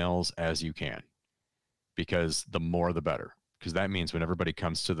 paragraph emails as you can, because the more the better. Because that means when everybody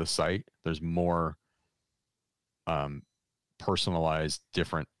comes to the site, there's more personalized,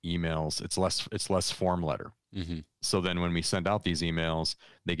 different emails. It's less form letter. So then when we send out these emails,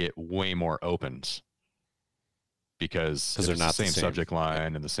 they get way more opens, because they're not the same subject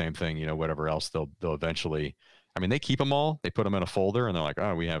line and the same thing, you know, whatever else, they'll eventually, I mean, they keep them all, they put them in a folder, and they're like,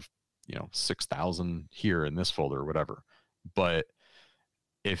 oh, we have, you know, 6,000 here in this folder or whatever. But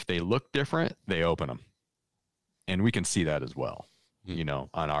if they look different, they open them, and we can see that as well. you know,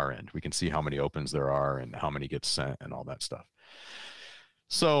 on our end. We can see how many opens there are and how many get sent and all that stuff.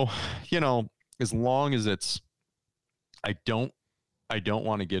 So, you know, as long as it's, I don't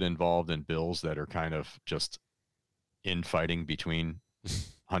want to get involved in bills that are kind of just infighting between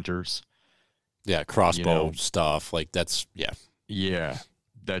hunters. Yeah, crossbow stuff like that's yeah,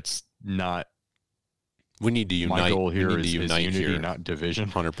 that's not. We need to unite. My goal here is unity, here. not division.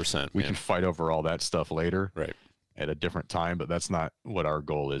 100%. We can fight over all that stuff later, right? At a different time, but that's not what our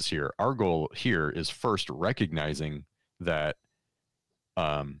goal is here. Our goal here is first recognizing that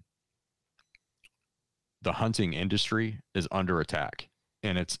the hunting industry is under attack,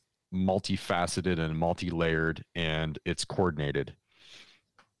 and it's multifaceted and multi-layered, and it's coordinated.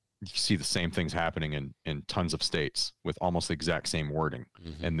 You see the same things happening in tons of states with almost the exact same wording.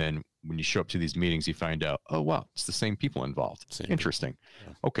 And then when you show up to these meetings, you find out, oh, wow, it's the same people involved. Interesting.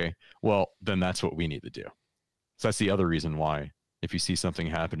 Yeah. Okay, well, then that's what we need to do. So that's the other reason why, if you see something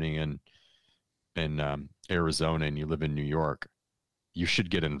happening in Arizona and you live in New York, you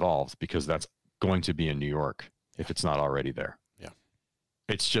should get involved, because that's going to be in New York if it's not already there. Yeah.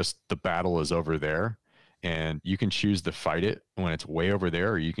 It's just the battle is over there, and you can choose to fight it when it's way over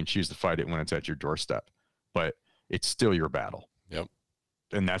there, or you can choose to fight it when it's at your doorstep, but it's still your battle. Yep.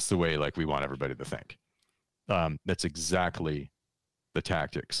 And that's the way, like, we want everybody to think. That's exactly the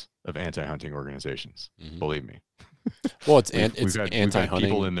tactics of anti-hunting organizations. Believe me. Well, it's we've had anti-hunting.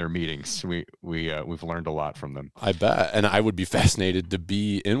 people in their meetings. We've learned a lot from them. I bet, and I would be fascinated to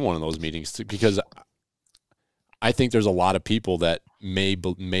be in one of those meetings too, because I think there's a lot of people that may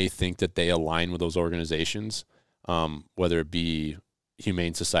think that they align with those organizations, whether it be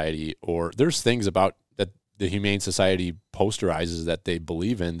Humane Society, or there's things about that the Humane Society posterizes that they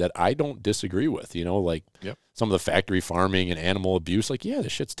believe in that I don't disagree with. You know, like some of the factory farming and animal abuse. Like, yeah,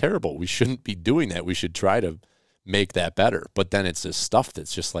 this shit's terrible. We shouldn't be doing that. We should try to make that better. But then it's this stuff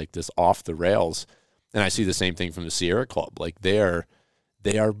that's just like this off the rails. And I see the same thing from the Sierra Club. Like they are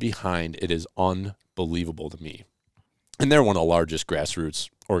behind. It is unbelievable to me. And they're one of the largest grassroots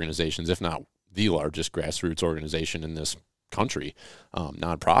organizations, if not the largest grassroots organization in this country,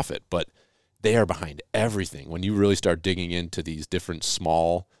 nonprofit. But they are behind everything. When you really start digging into these different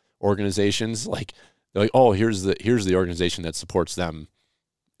small organizations, like they're like, oh, here's the organization that supports them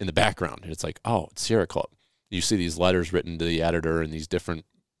in the background. And it's like, oh, it's Sierra Club. You see these letters written to the editor and these different,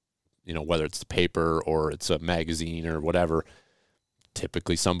 you know, whether it's the paper or it's a magazine or whatever,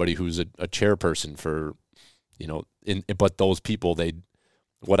 typically somebody who's a chairperson for, you know, but those people,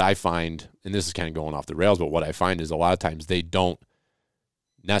 what I find, and this is kind of going off the rails, but what I find is a lot of times they don't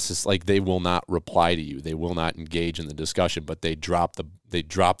necessarily, like, they will not reply to you. They will not engage in the discussion, but they drop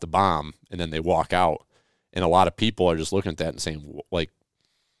the bomb and then they walk out. And a lot of people are just looking at that and saying, like,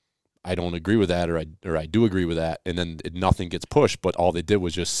 I don't agree with that, or I do agree with that, and then nothing gets pushed. But all they did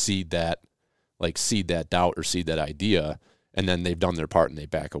was just seed that doubt or seed that idea, and then they've done their part and they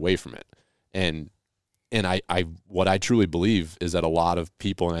back away from it. And I what I truly believe is that a lot of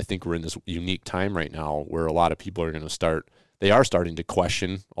people, and I think we're in this unique time right now where a lot of people are going to they are starting to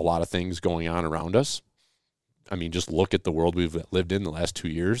question a lot of things going on around us. I mean, just look at the world we've lived in the last 2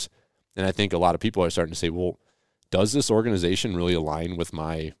 years, and I think a lot of people are starting to say, well, does this organization really align with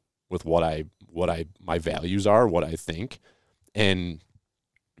my values are, what I think, and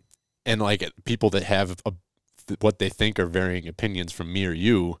like people that have what they think are varying opinions from me or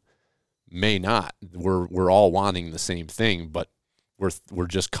you may not. We're all wanting the same thing, but we're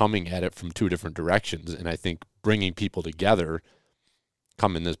just coming at it from two different directions. And I think bringing people together,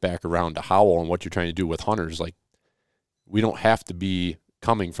 coming this back around to Howl and what you're trying to do with hunters, like we don't have to be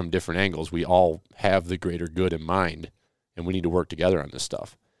coming from different angles. We all have the greater good in mind, and we need to work together on this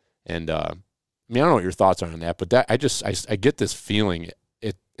stuff. And I mean, I don't know what your thoughts are on that, but that I get this feeling,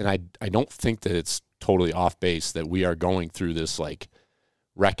 and I don't think that it's totally off base that we are going through this like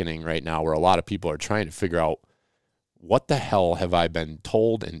reckoning right now, where a lot of people are trying to figure out, what the hell have I been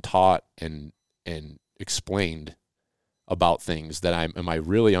told and taught and explained about things that am I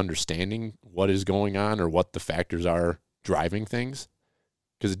really understanding what is going on or what the factors are driving things?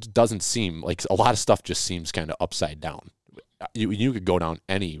 Because it doesn't seem like, a lot of stuff just seems kind of upside down. You could go down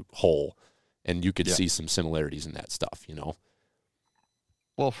any hole and you could see some similarities in that stuff, you know?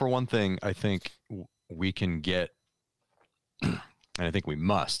 Well, for one thing, I think we can get, and I think we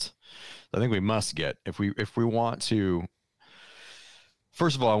must get, if we want to,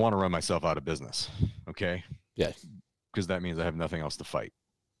 first of all, I want to run myself out of business. Okay. Yeah. Because that means I have nothing else to fight.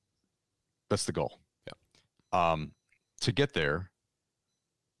 That's the goal. Yeah. To get there,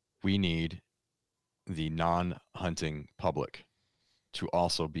 we need the non-hunting public to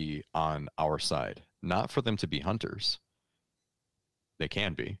also be on our side, not for them to be hunters, They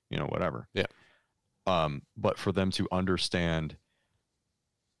can be, you know, whatever. Yeah. But for them to understand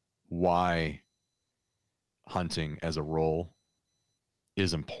why hunting as a role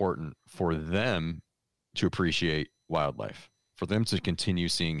is important for them to appreciate wildlife, for them to continue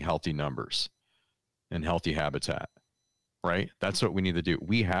seeing healthy numbers and healthy habitat, right? That's what we need to do.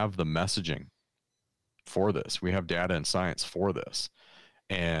 We have the messaging for this. We have data and science for this.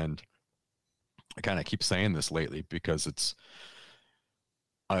 And I kind of keep saying this lately because it's,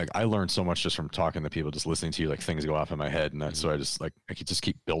 I learned so much just from talking to people, just listening to you, like things go off in my head. And so I just like, I could just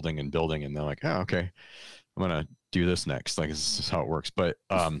keep building and building. And they're like, oh, okay, I'm going to do this next. Like, this is how it works. But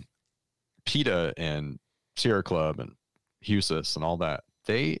PETA and Sierra Club and Husis and all that,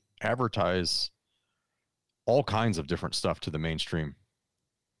 they advertise all kinds of different stuff to the mainstream.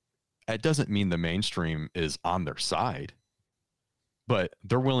 It doesn't mean the mainstream is on their side, but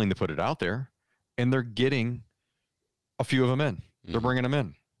they're willing to put it out there, and they're getting a few of them in. They're bringing them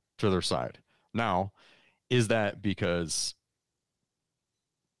in to their side. Now, is that because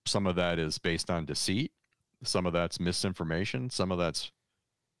some of that is based on deceit? Some of that's misinformation? Some of that's,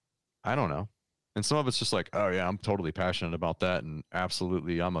 I don't know. And some of it's just like, oh yeah, I'm totally passionate about that. And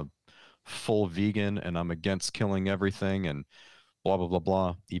absolutely, I'm a full vegan and I'm against killing everything and blah, blah, blah,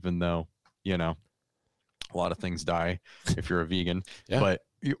 blah. Even though, you know, a lot of things die if you're a vegan, but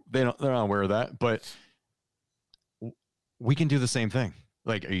they're not aware of that. But we can do the same thing.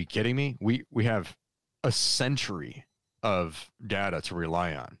 Like, are you kidding me? We have a century of data to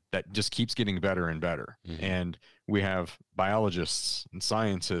rely on that just keeps getting better and better. And we have biologists and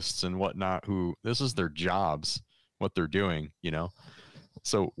scientists and whatnot who this is their jobs, what they're doing, you know?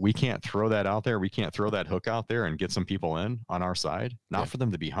 So we can't throw that out there. We can't throw that hook out there and get some people in on our side, not for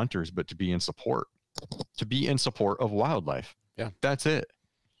them to be hunters, but to be in support of wildlife. Yeah. That's it.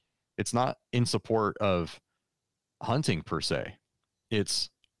 It's not in support of hunting per se. It's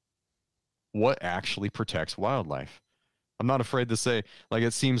what actually protects wildlife. I'm not afraid to say, like,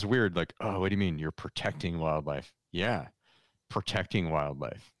 it seems weird. Like, oh, what do you mean you're protecting wildlife? Yeah. Protecting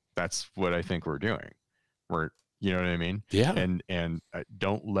wildlife. That's what I think we're doing. You know what I mean? Yeah. And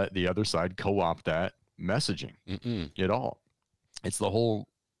don't let the other side co-opt that messaging at all. It's the whole,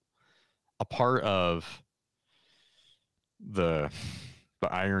 a part of the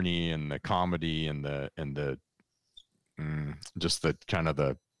irony and the comedy and the just the kind of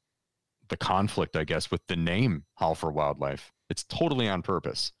the conflict, I guess, with the name Howl for Wildlife. It's totally on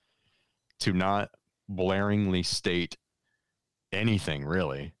purpose to not blaringly state anything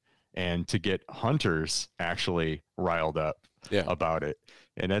really, and to get hunters actually riled up about it.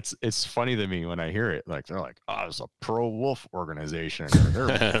 And it's funny to me when I hear it. Like, they're like, oh, it's a pro-wolf organization.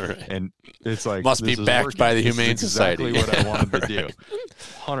 Right. And it's like, must be backed by the Humane Society. Exactly what I wanted to do.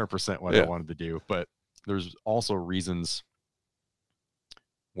 Right. 100% what I wanted to do. But there's also reasons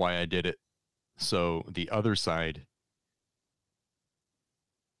why I did it. So the other side,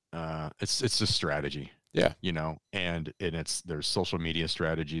 it's just strategy. Yeah. You know, and there's social media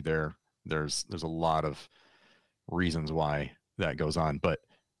strategy there. There's a lot of reasons why that goes on. But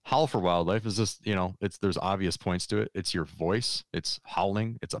Howl for Wildlife is just, you know, there's obvious points to it. It's your voice. It's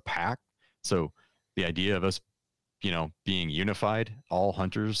howling. It's a pack. So the idea of us, you know, being unified, all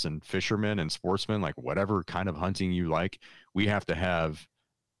hunters and fishermen and sportsmen, like whatever kind of hunting you like, we have to have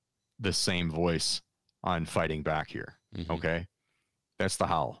the same voice on fighting back here. Okay. That's the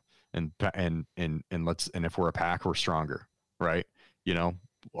howl. And if we're a pack, we're stronger, right? You know,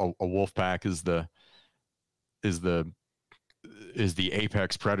 a wolf pack is the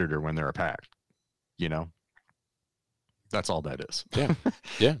apex predator when they're a pack, you know. That's all that is. Yeah.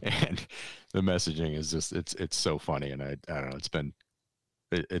 Yeah. And the messaging is just, it's so funny. And I don't know,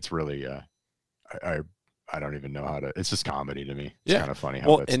 it's really, I don't even know how to, it's just comedy to me. It's kind of funny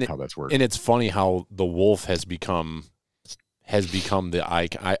how that's worked. And it's funny how the wolf has become the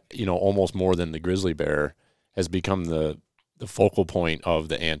icon, you know, almost more than the grizzly bear has become the focal point of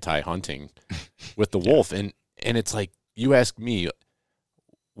the anti-hunting with the wolf. And it's like, you ask me,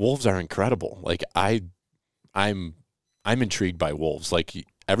 wolves are incredible. Like I'm intrigued by wolves. Like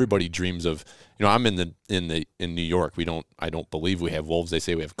everybody dreams of, you know, I'm in New York. I don't believe we have wolves. They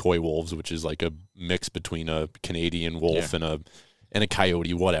say we have coy wolves, which is like a mix between a Canadian wolf and a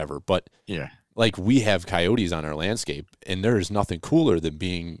coyote, whatever. But like we have coyotes on our landscape, and there is nothing cooler than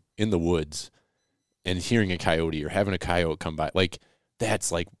being in the woods and hearing a coyote or having a coyote come by. Like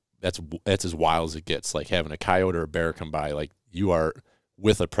that's as wild as it gets. Like having a coyote or a bear come by, like you are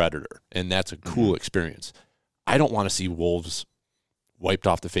with a predator, and that's a cool experience. I don't want to see wolves wiped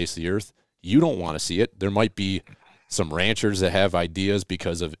off the face of the earth. You don't want to see it. There might be some ranchers that have ideas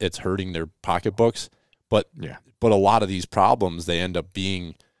because of it's hurting their pocketbooks, But Yeah. but a lot of these problems, they end up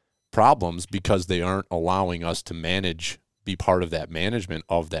being problems because they aren't allowing us to be part of that management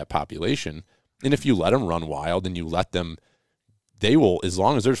of that population. And if you let them run wild and you let them, they will, as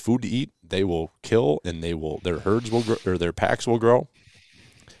long as there's food to eat, they will kill, and their herds will grow, or their packs will grow.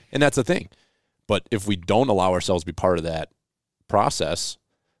 And that's the thing. But if we don't allow ourselves to be part of that process,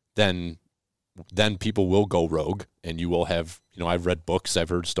 then people will go rogue, and you will have, I've read books, I've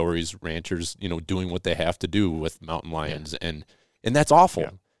heard stories, ranchers, doing what they have to do with mountain lions, and that's awful.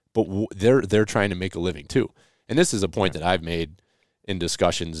 Yeah. But they're trying to make a living too. And this is a point that I've made in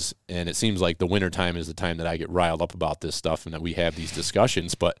discussions, and it seems like the wintertime is the time that I get riled up about this stuff and that we have these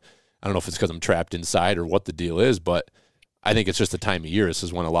discussions. But I don't know if it's because I'm trapped inside or what the deal is, but I think it's just the time of year. This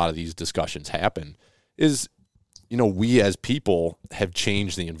is when a lot of these discussions happen. Is, we as people have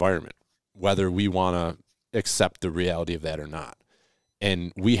changed the environment, whether we want to accept the reality of that or not.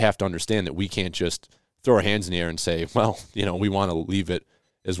 And we have to understand that we can't just throw our hands in the air and say, well, we want to leave it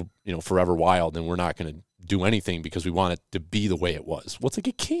as, forever wild, and we're not going to do anything because we want it to be the way it was. Well, it's like,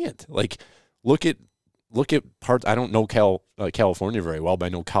 it can't. Like, look at parts. I don't know California very well, but I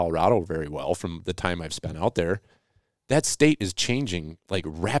know Colorado very well from the time I've spent out there. That state is changing like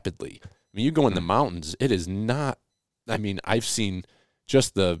rapidly. I mean, you go in the mountains, it is not. I mean, I've seen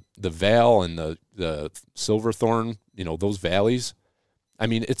just the Vale and the Silverthorne, those valleys. I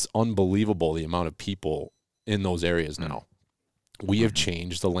mean, it's unbelievable the amount of people in those areas now. We have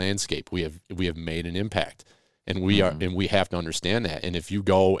changed the landscape. We have made an impact, and we have to understand that. And if you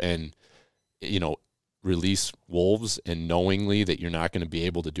go and release wolves and knowingly that you're not going to be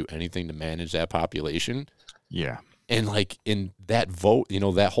able to do anything to manage that population, and like in that vote,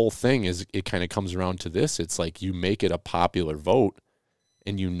 that whole thing it kind of comes around to this. It's like you make it a popular vote,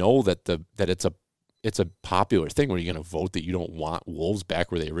 and that it's a popular thing where you're going to vote that you don't want wolves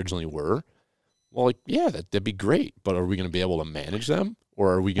back where they originally were. Well, like, yeah, that'd be great, but are we going to be able to manage them,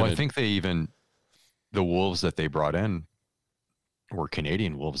 or are we going to? I think the wolves that they brought in were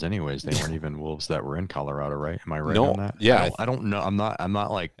Canadian wolves, anyways. They weren't even wolves that were in Colorado, right? Am I right on that? Yeah, I don't know. I'm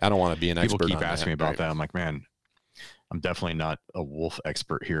not like. I don't want to be an expert. People keep asking me about that. I'm like, man, I'm definitely not a wolf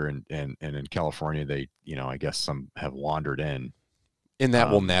expert here, and in California, they, I guess some have wandered in. And that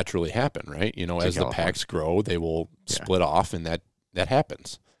will naturally happen, right? As the packs grow, they will split off, and that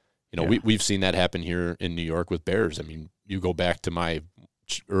happens. We've seen that happen here in New York with bears. I mean, you go back to my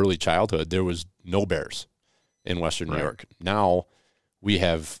early childhood, there was no bears in Western New York. Now we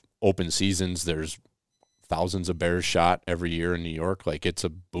have open seasons. There's thousands of bears shot every year in New York. Like, it's a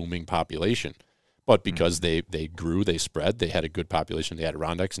booming population. But because they grew, they spread, they had a good population. They had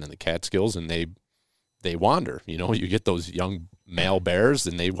Adirondacks and then the Catskills, and they wander. You get those young male bears,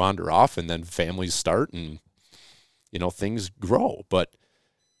 and they wander off, and then families start, and, things grow. But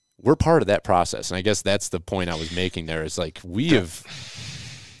we're part of that process. And I guess that's the point I was making there, is like, we have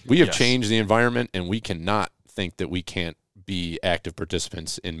changed the environment, and we cannot think that we can't be active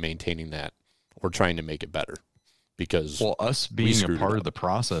participants in maintaining that or trying to make it better, because us being a part of the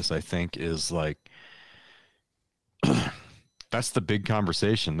process, I think, is like, that's the big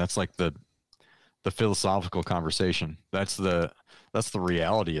conversation. That's like the philosophical conversation. That's the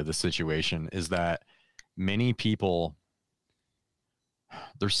reality of the situation, is that many people,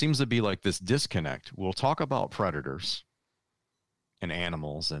 there seems to be like this disconnect. We'll talk about predators and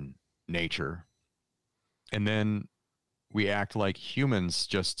animals and nature, and then we act like humans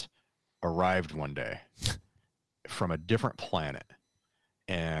just arrived one day from a different planet,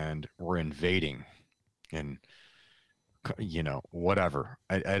 and we're invading, and whatever.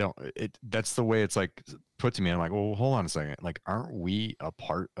 I don't, that's the way it's like put to me. I'm like, well, hold on a second. Like, aren't we a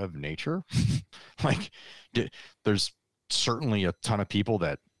part of nature? Like, there's certainly a ton of people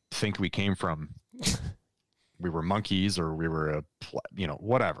that think we were monkeys, or we were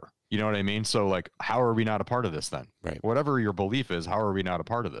whatever. You know what I mean? So like, how are we not a part of this then? Right. Whatever your belief is, how are we not a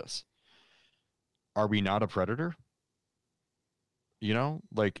part of this? Are we not a predator?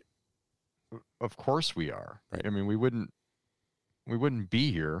 Like, of course we are. Right. I mean, we wouldn't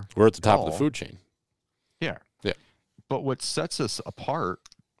be here. We're at the top of the food chain. Yeah. Yeah. But what sets us apart,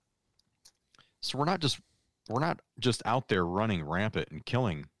 so we're not just out there running rampant and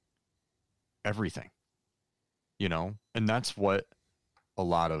killing everything, and that's what a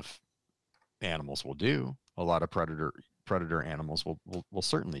lot of animals will do. A lot of predator animals will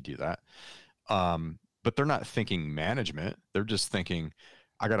certainly do that. But they're not thinking management. They're just thinking,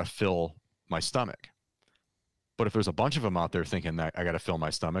 I got to fill my stomach. But if there's a bunch of them out there thinking that I got to fill my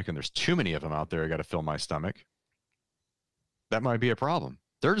stomach, and there's too many of them out there, I got to fill my stomach, that might be a problem.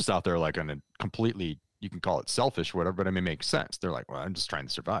 They're just out there like on a completely, you can call it selfish or whatever, but I mean, it makes sense. They're like, well, I'm just trying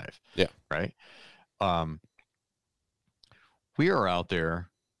to survive. Yeah. Right. we are out there.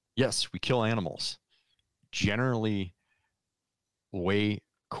 Yes, we kill animals, generally way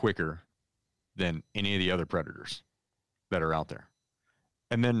quicker than any of the other predators that are out there.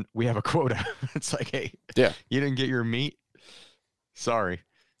 And then we have a quota. It's like, hey, yeah, you didn't get your meat. Sorry.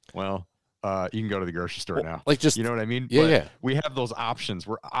 Well, you can go to the grocery store now. Like, just, you know what I mean? Yeah, but yeah. We have those options.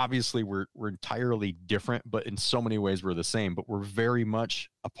 We're entirely different, but in so many ways we're the same. But we're very much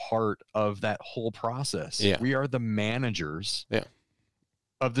a part of that whole process. Yeah. We are the managers. Yeah.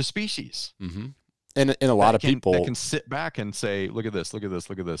 Of the species. Mm-hmm. And a lot of people that can sit back and say, look at this, look at this,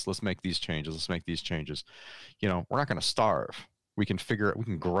 look at this. Let's make these changes. Let's make these changes. You know, we're not going to starve. We can figure it. We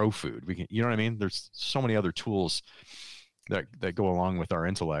can grow food. We can, you know what I mean? There's so many other tools that go along with our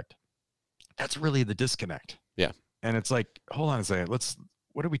intellect. That's really the disconnect. Yeah. And it's like, hold on a second.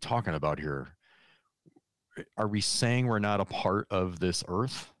 What are we talking about here? Are we saying we're not a part of this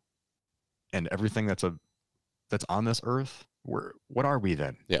earth and everything that's on this earth? What are we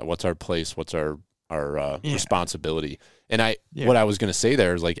then? Yeah. What's our place? What's our responsibility? And Yeah. what I was going to say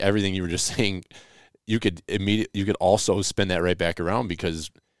there is, like, everything you were just saying, you could also spin that right back around,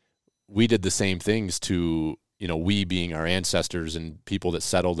 because we did the same things to, you know, we being our ancestors and people that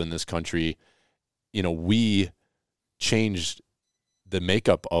settled in this country. You know, we changed the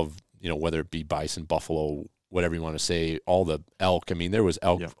makeup of, you know, whether it be bison, buffalo, whatever you want to say, all the elk. I mean, there was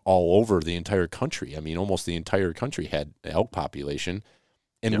elk all over the entire country. I mean, almost the entire country had an elk population.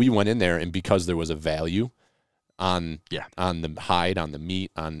 And we went in there, and because there was a value on the hide, on the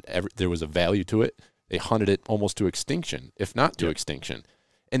meat, there was a value to it, they hunted it almost to extinction, if not to extinction.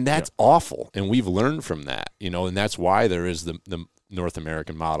 And that's awful. And we've learned from that, you know, and that's why there is the North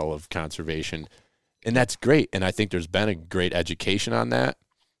American model of conservation. And that's great. And I think there's been a great education on that.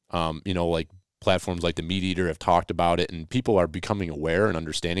 You know, like platforms like the Meat Eater have talked about it, and people are becoming aware and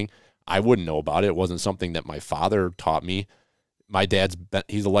understanding. I wouldn't know about it. It wasn't something that my father taught me. My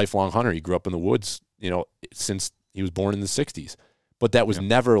he's a lifelong hunter. He grew up in the woods, you know, since he was born in the 60s. But that was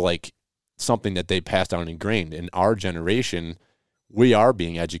never like something that they passed down ingrained. In our generation, we are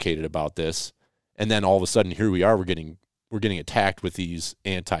being educated about this. And then all of a sudden, here we are, we're getting attacked with these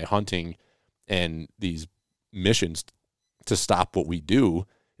anti-hunting and these missions to stop what we do.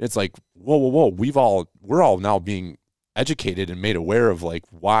 It's like, whoa, we're all now being educated and made aware of, like,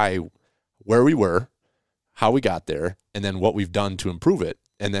 where we were, how we got there, and then what we've done to improve it.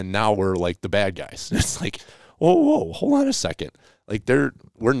 And then now we're like the bad guys. It's like, whoa, hold on a second. Like,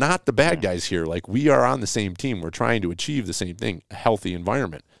 we're not the bad guys here. Like, we are on the same team. We're trying to achieve the same thing, a healthy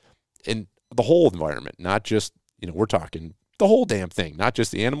environment. And the whole environment, not just, you know, we're talking the whole damn thing, not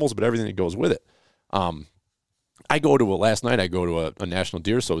just the animals, but everything that goes with it. Last night I go to a National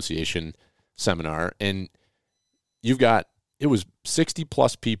Deer Association seminar, and it was 60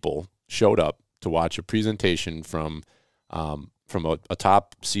 plus people showed up to watch a presentation from a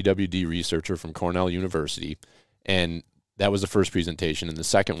top CWD researcher from Cornell University. And that was the first presentation. And the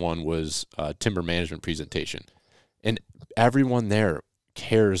second one was a timber management presentation. And everyone there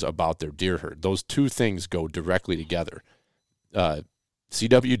cares about their deer herd. Those two things go directly together.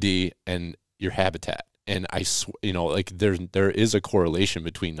 CWD and your habitat. And you know, like, there is a correlation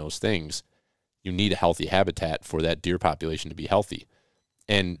between those things. You need a healthy habitat for that deer population to be healthy.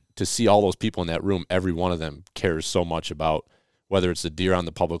 And to see all those people in that room, every one of them cares so much about whether it's the deer on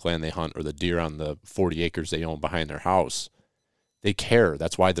the public land they hunt or the deer on the 40 acres they own behind their house. They care.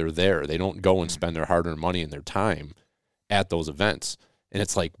 That's why they're there. They don't go and spend their hard-earned money and their time at those events. And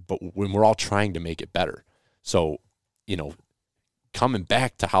it's like, but when we're all trying to make it better. So, you know, coming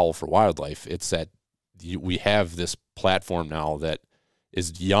back to Howl for Wildlife, it's that we have this platform now that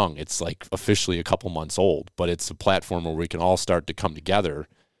is young. It's like officially a couple months old, but it's a platform where we can all start to come together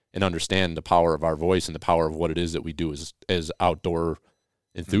and understand the power of our voice and the power of what it is that we do as outdoor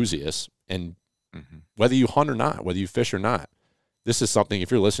enthusiasts. And whether you hunt or not, whether you fish or not, this is something,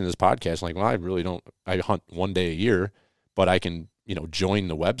 if you're listening to this podcast, like, well, I hunt one day a year, but I can, you know, join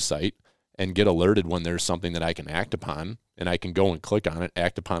the website and get alerted when there's something that I can act upon, and I can go and click on it,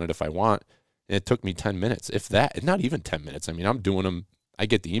 act upon it if I want. And it took me 10 minutes, if that, not even 10 minutes. I mean, I'm doing them. I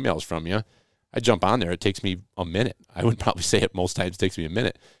get the emails from you. I jump on there. It takes me a minute. I would probably say it most times takes me a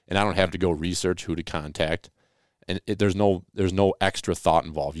minute, and I don't have to go research who to contact. And there's no extra thought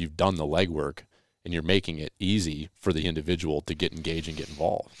involved. You've done the legwork, and you're making it easy for the individual to get engaged and get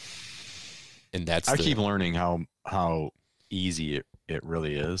involved. And I keep learning how easy it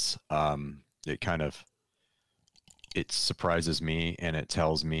really is. It surprises me, and it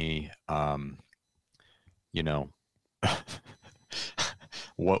tells me, you know,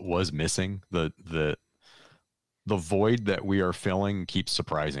 what was missing. The void that we are filling keeps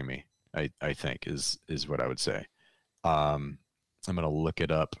surprising me. I think is what I would say. I'm going to look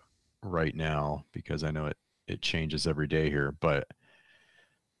it up right now because I know it changes every day here, but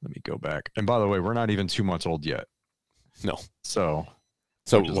let me go back. And by the way, we're not even 2 months old yet. No. So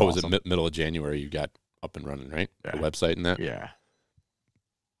what was it? Middle of January, you got up and running, right? Yeah. The website and that? Yeah.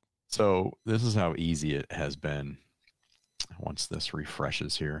 So this is how easy it has been once this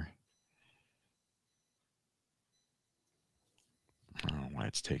refreshes here. I don't know why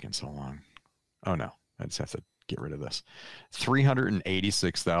it's taking so long. Oh, no. I just have to get rid of this.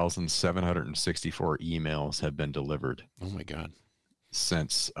 386,764 emails have been delivered. Oh, my God.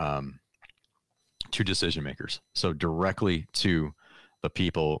 Since to decision makers. So directly to the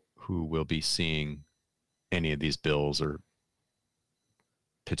people who will be seeing any of these bills or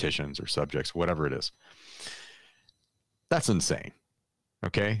petitions or subjects, whatever it is. That's insane.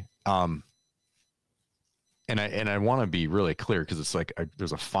 Okay. And I want to be really clear because it's like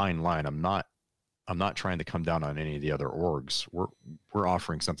there's a fine line. I'm not trying to come down on any of the other orgs. We're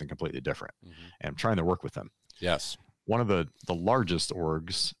offering something completely different, and I'm trying to work with them. Yes. One of the largest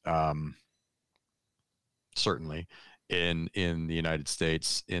orgs, certainly in the United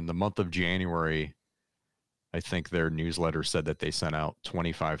States, in the month of January, I think their newsletter said that they sent out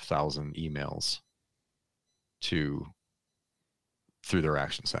 25,000 emails through their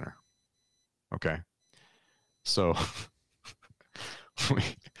action center. Okay. So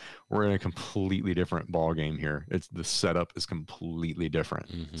we're in a completely different ball game here. The setup is completely different.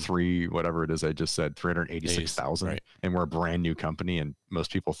 Whatever it is I just said, 386,000, right. And we're a brand new company, and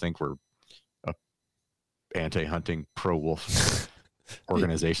most people think we're a anti-hunting, pro-wolf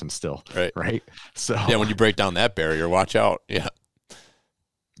organization still. Right. So yeah, when you break down that barrier, watch out. Yeah.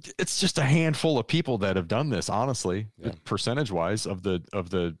 It's just a handful of people that have done this, honestly, percentage wise of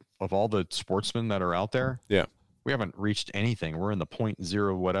all the sportsmen that are out there. Yeah. We haven't reached anything. We're in the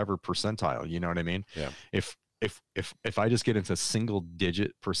 0.0 whatever percentile. You know what I mean? Yeah. If I just get into single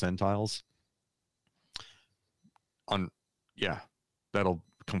digit percentiles that'll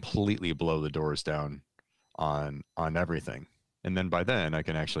completely blow the doors down on everything. And then by then I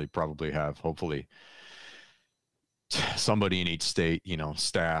can actually probably have, hopefully, somebody in each state,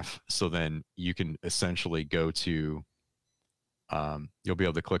 staff. So then you can essentially go to, you'll be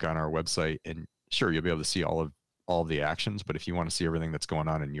able to click on our website, and sure, you'll be able to see all of the actions. But if you want to see everything that's going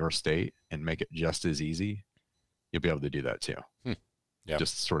on in your state and make it just as easy, you'll be able to do that too. Yeah.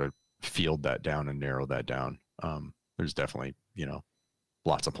 Just sort of field that down and narrow that down. There's definitely,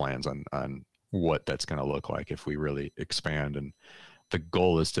 lots of plans on what that's going to look like if we really expand. And the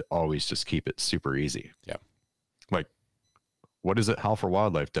goal is to always just keep it super easy. Yeah. Like, what is it Howl for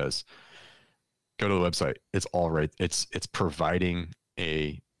Wildlife does? Go to the website. It's all right. It's providing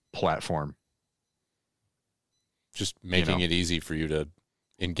a platform. Just making it easy for you to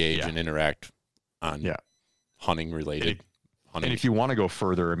engage and interact on hunting related. And if you want to go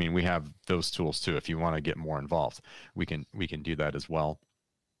further, I mean, we have those tools too. If you want to get more involved, we can do that as well.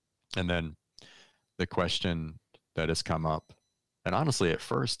 And then the question that has come up, and honestly, at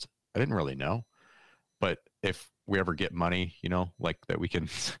first, I didn't really know, but if we ever get money, like that we can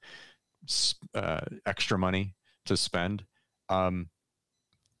extra money to spend,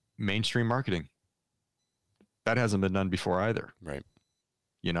 mainstream marketing, that hasn't been done before either. Right.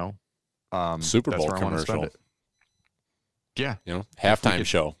 Super Bowl commercial. Yeah. Halftime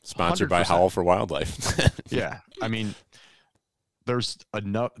show sponsored by Howl for Wildlife. Yeah. I mean,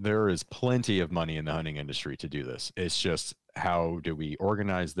 there is plenty of money in the hunting industry to do this. It's just, how do we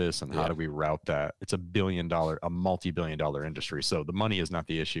organize this and how do we route that? It's a multi-billion-dollar industry. So the money is not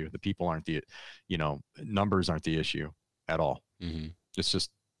the issue. The people aren't numbers aren't the issue at all. It's just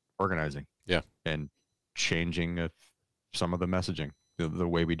organizing. Yeah. And changing some of the messaging, the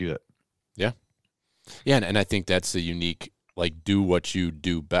way we do it. Yeah. Yeah. And I think that's the unique, do what you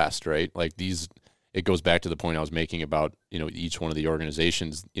do best, right? It goes back to the point I was making about, each one of the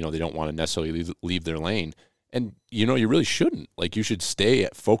organizations, they don't want to necessarily leave their lane. And, you really shouldn't. You should stay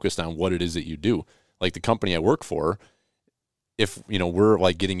focused on what it is that you do. Like the company I work for, if,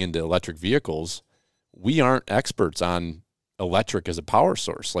 we're getting into electric vehicles, we aren't experts on electric as a power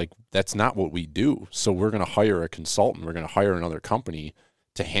source. That's not what we do. So we're going to hire a consultant. We're going to hire another company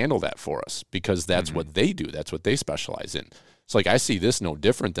to handle that for us because that's what they do. That's what they specialize in. So I see this no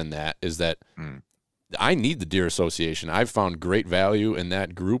different than that, is that I need the Deer Association. I've found great value in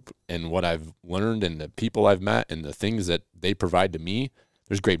that group and what I've learned and the people I've met and the things that they provide to me.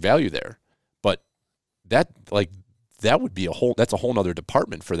 There's great value there. But that would be that's a whole nother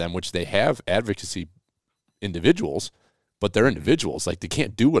department for them, which they have advocacy individuals, but they're individuals. They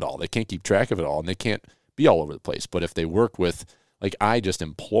can't do it all. They can't keep track of it all, and they can't be all over the place. But if they work with like, I just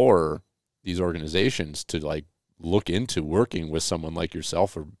implore these organizations to like look into working with someone like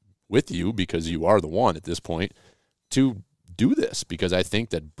yourself or with you, because you are the one at this point to do this, because I think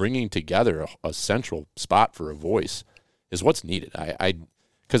that bringing together a central spot for a voice is what's needed.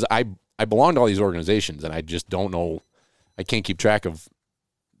 Because I belong to all these organizations, and I just don't know, I can't keep track of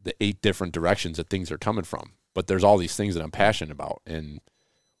the 8 different directions that things are coming from. But there's all these things that I'm passionate about, and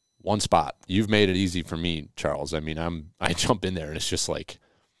one spot. You've made it easy for me, Charles. I mean, I jump in there, and it's just like,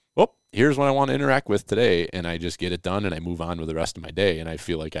 well, here's what I want to interact with today, and I just get it done, and I move on with the rest of my day, and I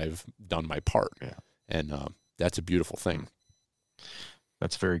feel like I've done my part. Yeah. And that's a beautiful thing.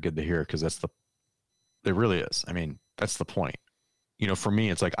 That's very good to hear, because it really is. I mean, that's the point. You know, for me,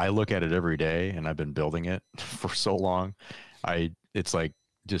 it's like I look at it every day, and I've been building it for so long. It's like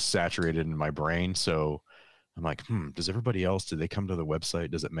just saturated in my brain. So I'm like, does everybody else, do they come to the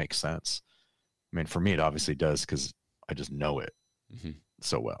website? Does it make sense? I mean, for me, it obviously does, because I just know it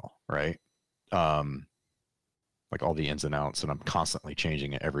so well, right? Like all the ins and outs, and I'm constantly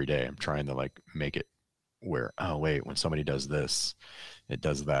changing it every day. I'm trying to like make it where, oh wait, when somebody does this, it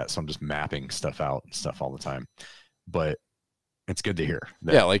does that. So I'm just mapping stuff out and stuff all the time. But it's good to hear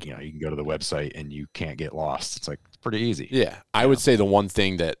that, yeah, like, you know, you can go to the website and you can't get lost. It's like, it's pretty easy. Yeah. I would say the one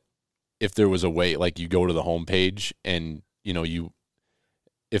thing that, if there was a way, like you go to the homepage and, you know,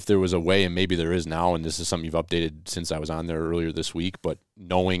 if there was a way, and maybe there is now, and this is something you've updated since I was on there earlier this week, but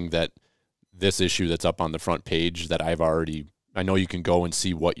knowing that this issue that's up on the front page that I know you can go and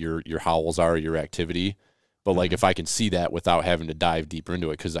see what your howls are, your activity, but like if I can see that without having to dive deeper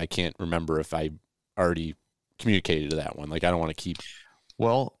into it, because I can't remember if I already communicated to that one. Like, I don't want to keep.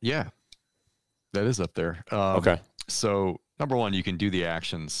 Well, yeah, that is up there. Okay. So number one, you can do the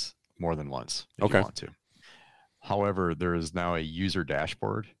actions more than once if you want to. However, there is now a user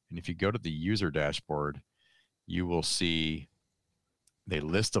dashboard. And if you go to the user dashboard, you will see a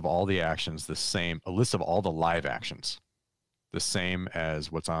list of all the actions, a list of all the live actions, the same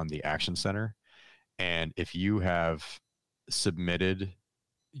as what's on the Action Center. And if you have submitted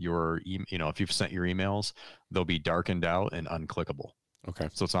your, if you've sent your emails, they'll be darkened out and unclickable. Okay.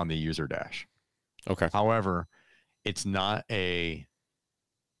 So it's on the user dash. Okay. However, it's not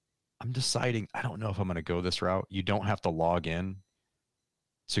I'm deciding, I don't know if I'm going to go this route. You don't have to log in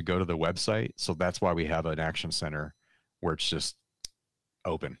to go to the website. So that's why we have an Action Center where it's just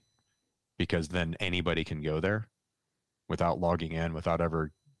open, because then anybody can go there without logging in, without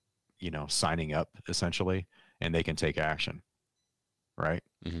ever, signing up essentially, and they can take action. Right.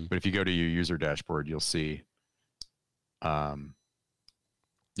 But if you go to your user dashboard, you'll see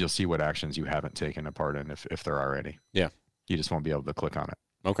what actions you haven't taken a part in, if there are any. Yeah. You just won't be able to click on it.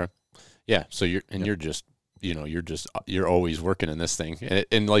 Okay. Yeah. So you're just, you're always working in this thing.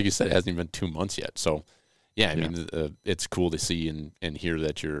 And like you said, it hasn't even been 2 months yet. So yeah, I mean, it's cool to see and hear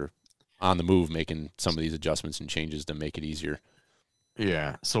that you're on the move, making some of these adjustments and changes to make it easier.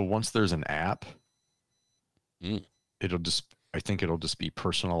 Yeah. So once there's an app, I think it'll just be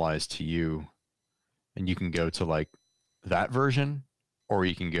personalized to you, and you can go to like that version, or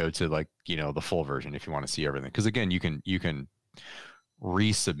you can go to like, the full version if you want to see everything. Cause again, you can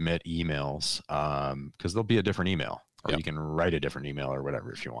resubmit emails, cause there'll be a different email, or you can write a different email or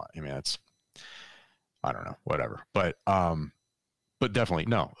whatever, if you want. I mean, I don't know, whatever, but definitely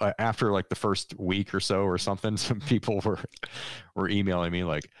no, after like the first week or so or something, some people were emailing me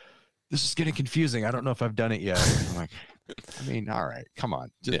like, this is getting confusing. I don't know if I've done it yet. I'm like, I mean, all right, come on.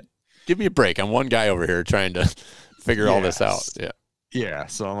 Just give me a break. I'm one guy over here trying to figure all this out. Yeah. Yeah.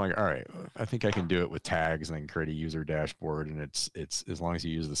 So I'm like, all right, I think I can do it with tags, and I can create a user dashboard. And it's as long as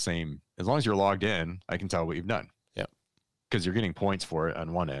you use the same, as long as you're logged in, I can tell what you've done. Yeah. Cause you're getting points for it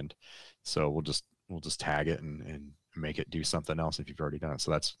on one end. So we'll just tag it and make it do something else if you've already done it.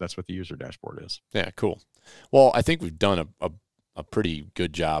 So that's what the user dashboard is. Yeah. Cool. Well, I think we've done a pretty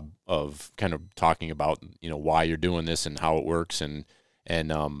good job of kind of talking about, why you're doing this and how it works. And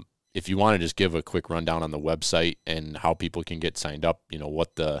if you want to just give a quick rundown on the website and how people can get signed up,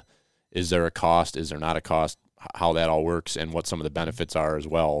 is there a cost? Is there not a cost? How that all works, and what some of the benefits are as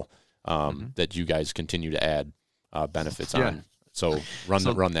well, that you guys continue to add benefits on. So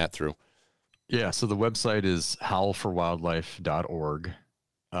run that through. Yeah. So the website is howlforwildlife.org.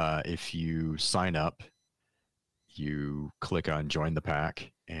 If you sign up, you click on join the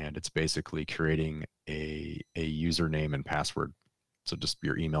pack, and it's basically creating a username and password. So just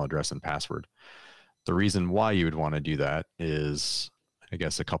your email address and password. The reason why you would want to do that is, I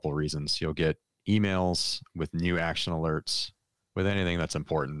guess, a couple reasons. You'll get emails with new action alerts, with anything that's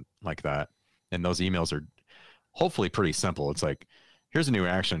important like that. And those emails are hopefully pretty simple. It's like, here's a new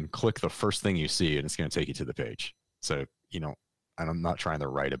action, click the first thing you see, and it's going to take you to the page. So, I'm not trying to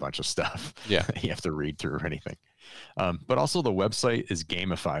write a bunch of stuff. Yeah. You have to read through or anything. But also the website is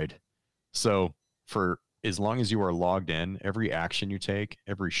gamified. So for as long as you are logged in, every action you take,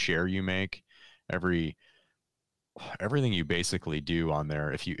 every share you make, everything you basically do on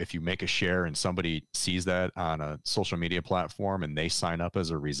there, if you make a share and somebody sees that on a social media platform and they sign up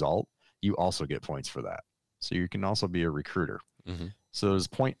as a result, you also get points for that. So you can also be a recruiter. Mm-hmm. So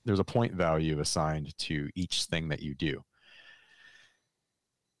there's a point value assigned to each thing that you do.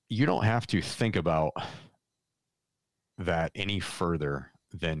 You don't have to think about that any further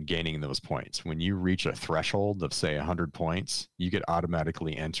than gaining those points. When you reach a threshold of say 100 points, you get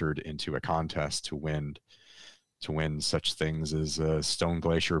automatically entered into a contest to win such things as a Stone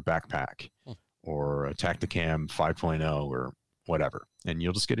Glacier backpack or a Tacticam 5.0 or whatever. And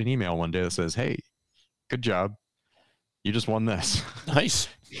you'll just get an email one day that says, "Hey, good job. You just won this." Nice.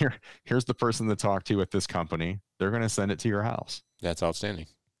 Here's the person to talk to at this company. They're going to send it to your house. That's outstanding.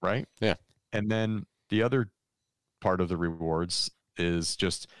 Right? Yeah. And then the other part of the rewards is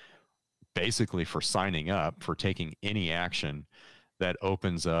just basically for signing up, for taking any action that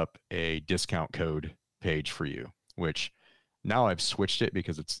opens up a discount code page for you, which now I've switched it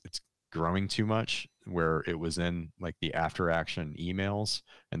because it's growing too much, where it was in like the after action emails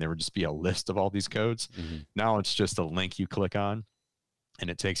and there would just be a list of all these codes. Mm-hmm. Now it's just a link you click on and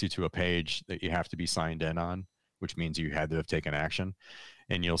it takes you to a page that you have to be signed in on, which means you had to have taken action,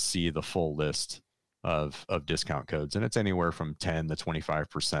 and you'll see the full list of discount codes. And it's anywhere from 10 to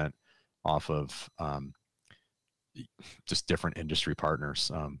 25% off of just different industry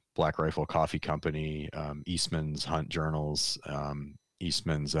partners. Black Rifle Coffee Company, Eastman's Hunt Journals,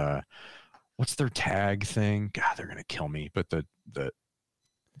 Eastman's, what's their tag thing? God, they're going to kill me. But the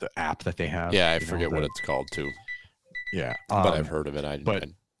app that they have. Yeah, I forget what it's called too. Yeah. But I've heard of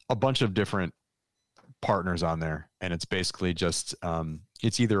it. A bunch of different partners on there. And it's basically just,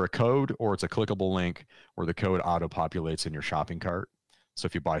 it's either a code or it's a clickable link where the code auto populates in your shopping cart. So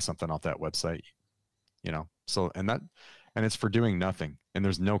if you buy something off that website, and it's for doing nothing, and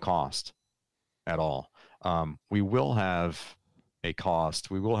there's no cost at all. We will have a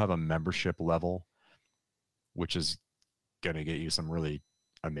cost. We will have a membership level, which is going to get you some really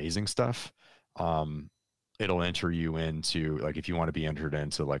amazing stuff. It'll enter you into, like, if you want to be entered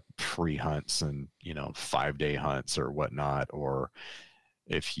into like free hunts and, 5-day hunts or whatnot, or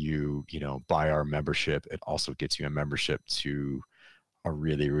if you buy our membership, it also gets you a membership to a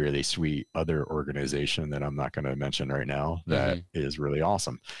really, really sweet other organization that I'm not going to mention right now that is really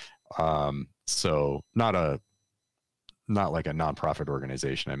awesome. So not like a nonprofit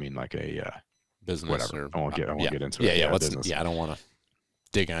organization. I mean, like a business. Whatever. I won't get into it. Yeah, I don't want to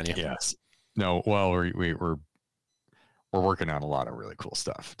dig on you. Yes. No. Well, we're working on a lot of really cool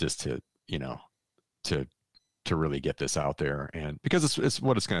stuff just to really get this out there, and because it's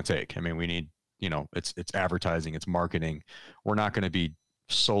what it's going to take. I mean, we need, it's advertising, it's marketing. We're not going to be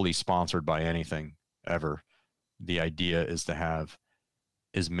solely sponsored by anything ever. The idea is to have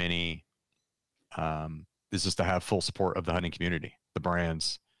as many, is just to have full support of the hunting community, the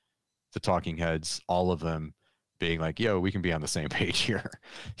brands, the talking heads, all of them being like, yo, we can be on the same page here,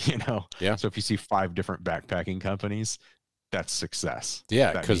 Yeah. So if you see 5 different backpacking companies, that's success.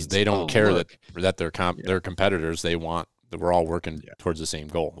 Yeah, That because means, they don't care look, that they're their competitors. They want that we're all working towards the same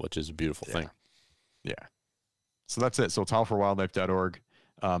goal, which is a beautiful thing. Yeah. So that's it. So it's howlforwildlife.org.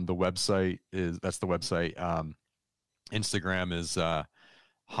 The website that's the website. Instagram is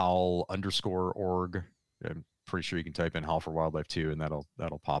howl_org. I'm pretty sure you can type in Howl for Wildlife too, and that'll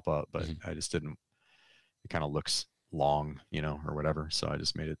pop up. But I just didn't. It kind of looks long, or whatever. So I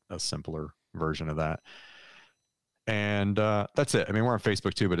just made it a simpler version of that. And that's it. I mean, we're on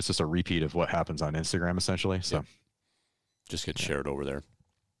Facebook too, but it's just a repeat of what happens on Instagram essentially. So just get shared over there.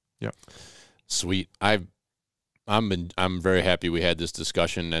 Yep. Sweet. I'm very happy we had this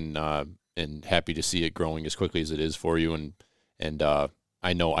discussion, and happy to see it growing as quickly as it is for you. And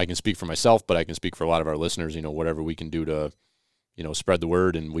I know I can speak for myself, but I can speak for a lot of our listeners. Whatever we can do to, spread the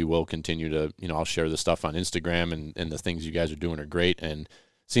word, and we will continue to. I'll share the stuff on Instagram, and the things you guys are doing are great. And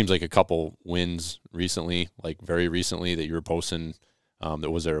seems like a couple wins recently, like very recently, that you were posting.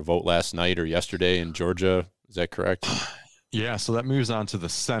 Was there a vote last night or yesterday in Georgia? Is that correct? Yeah, so that moves on to the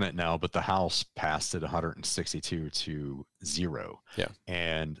Senate now, but the House passed it 162 to 0. Yeah.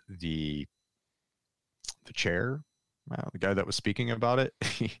 And the chair, the guy that was speaking about it,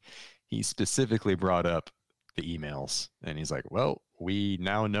 he specifically brought up the emails, and he's like, well, we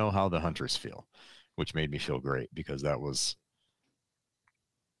now know how the hunters feel, which made me feel great, because that was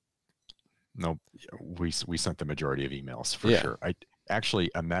we sent the majority of emails for sure. I actually,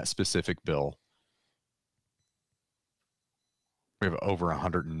 on that specific bill, We have over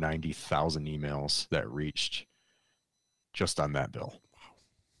 190,000 emails that reached just on that bill.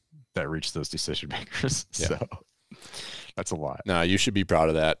 That reached those decision makers. Yeah. So that's a lot. No, you should be proud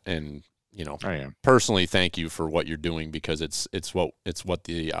of that. And, you know, I am. Personally, thank you for what you're doing, because it's what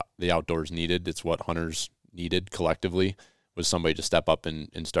the outdoors needed. It's what hunters needed collectively, was somebody to step up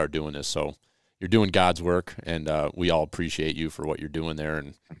and start doing this. So you're doing God's work, and we all appreciate you for what you're doing there.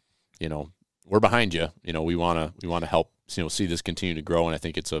 And, you know, we're behind you. You know, we want to help, you know, see this continue to grow. And I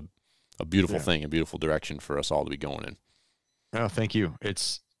think it's a beautiful thing, a beautiful direction for us all to be going in. Oh, thank you.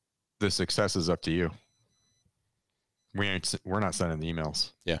 The success is up to you. We're not sending the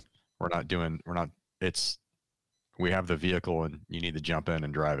emails. Yeah. We have the vehicle, and you need to jump in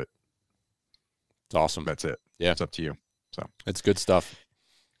and drive it. It's awesome. That's it. Yeah. It's up to you. So it's good stuff.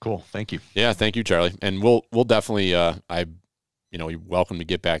 Cool. Thank you. Yeah. Thank you, Charlie. And we'll definitely, you're welcome to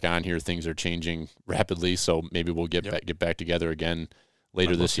get back on here. Things are changing rapidly, so maybe we'll get back together again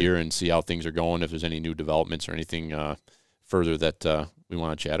later this year and see how things are going. If there's any new developments or anything further that we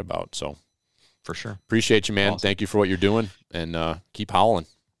want to chat about. So for sure. Appreciate you, man. Awesome. Thank you for what you're doing, and keep howling.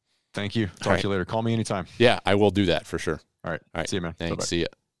 Thank you. Talk to you later. Call me anytime. Yeah, I will do that for sure. All right. See you, man. Thanks. Bye-bye. See ya.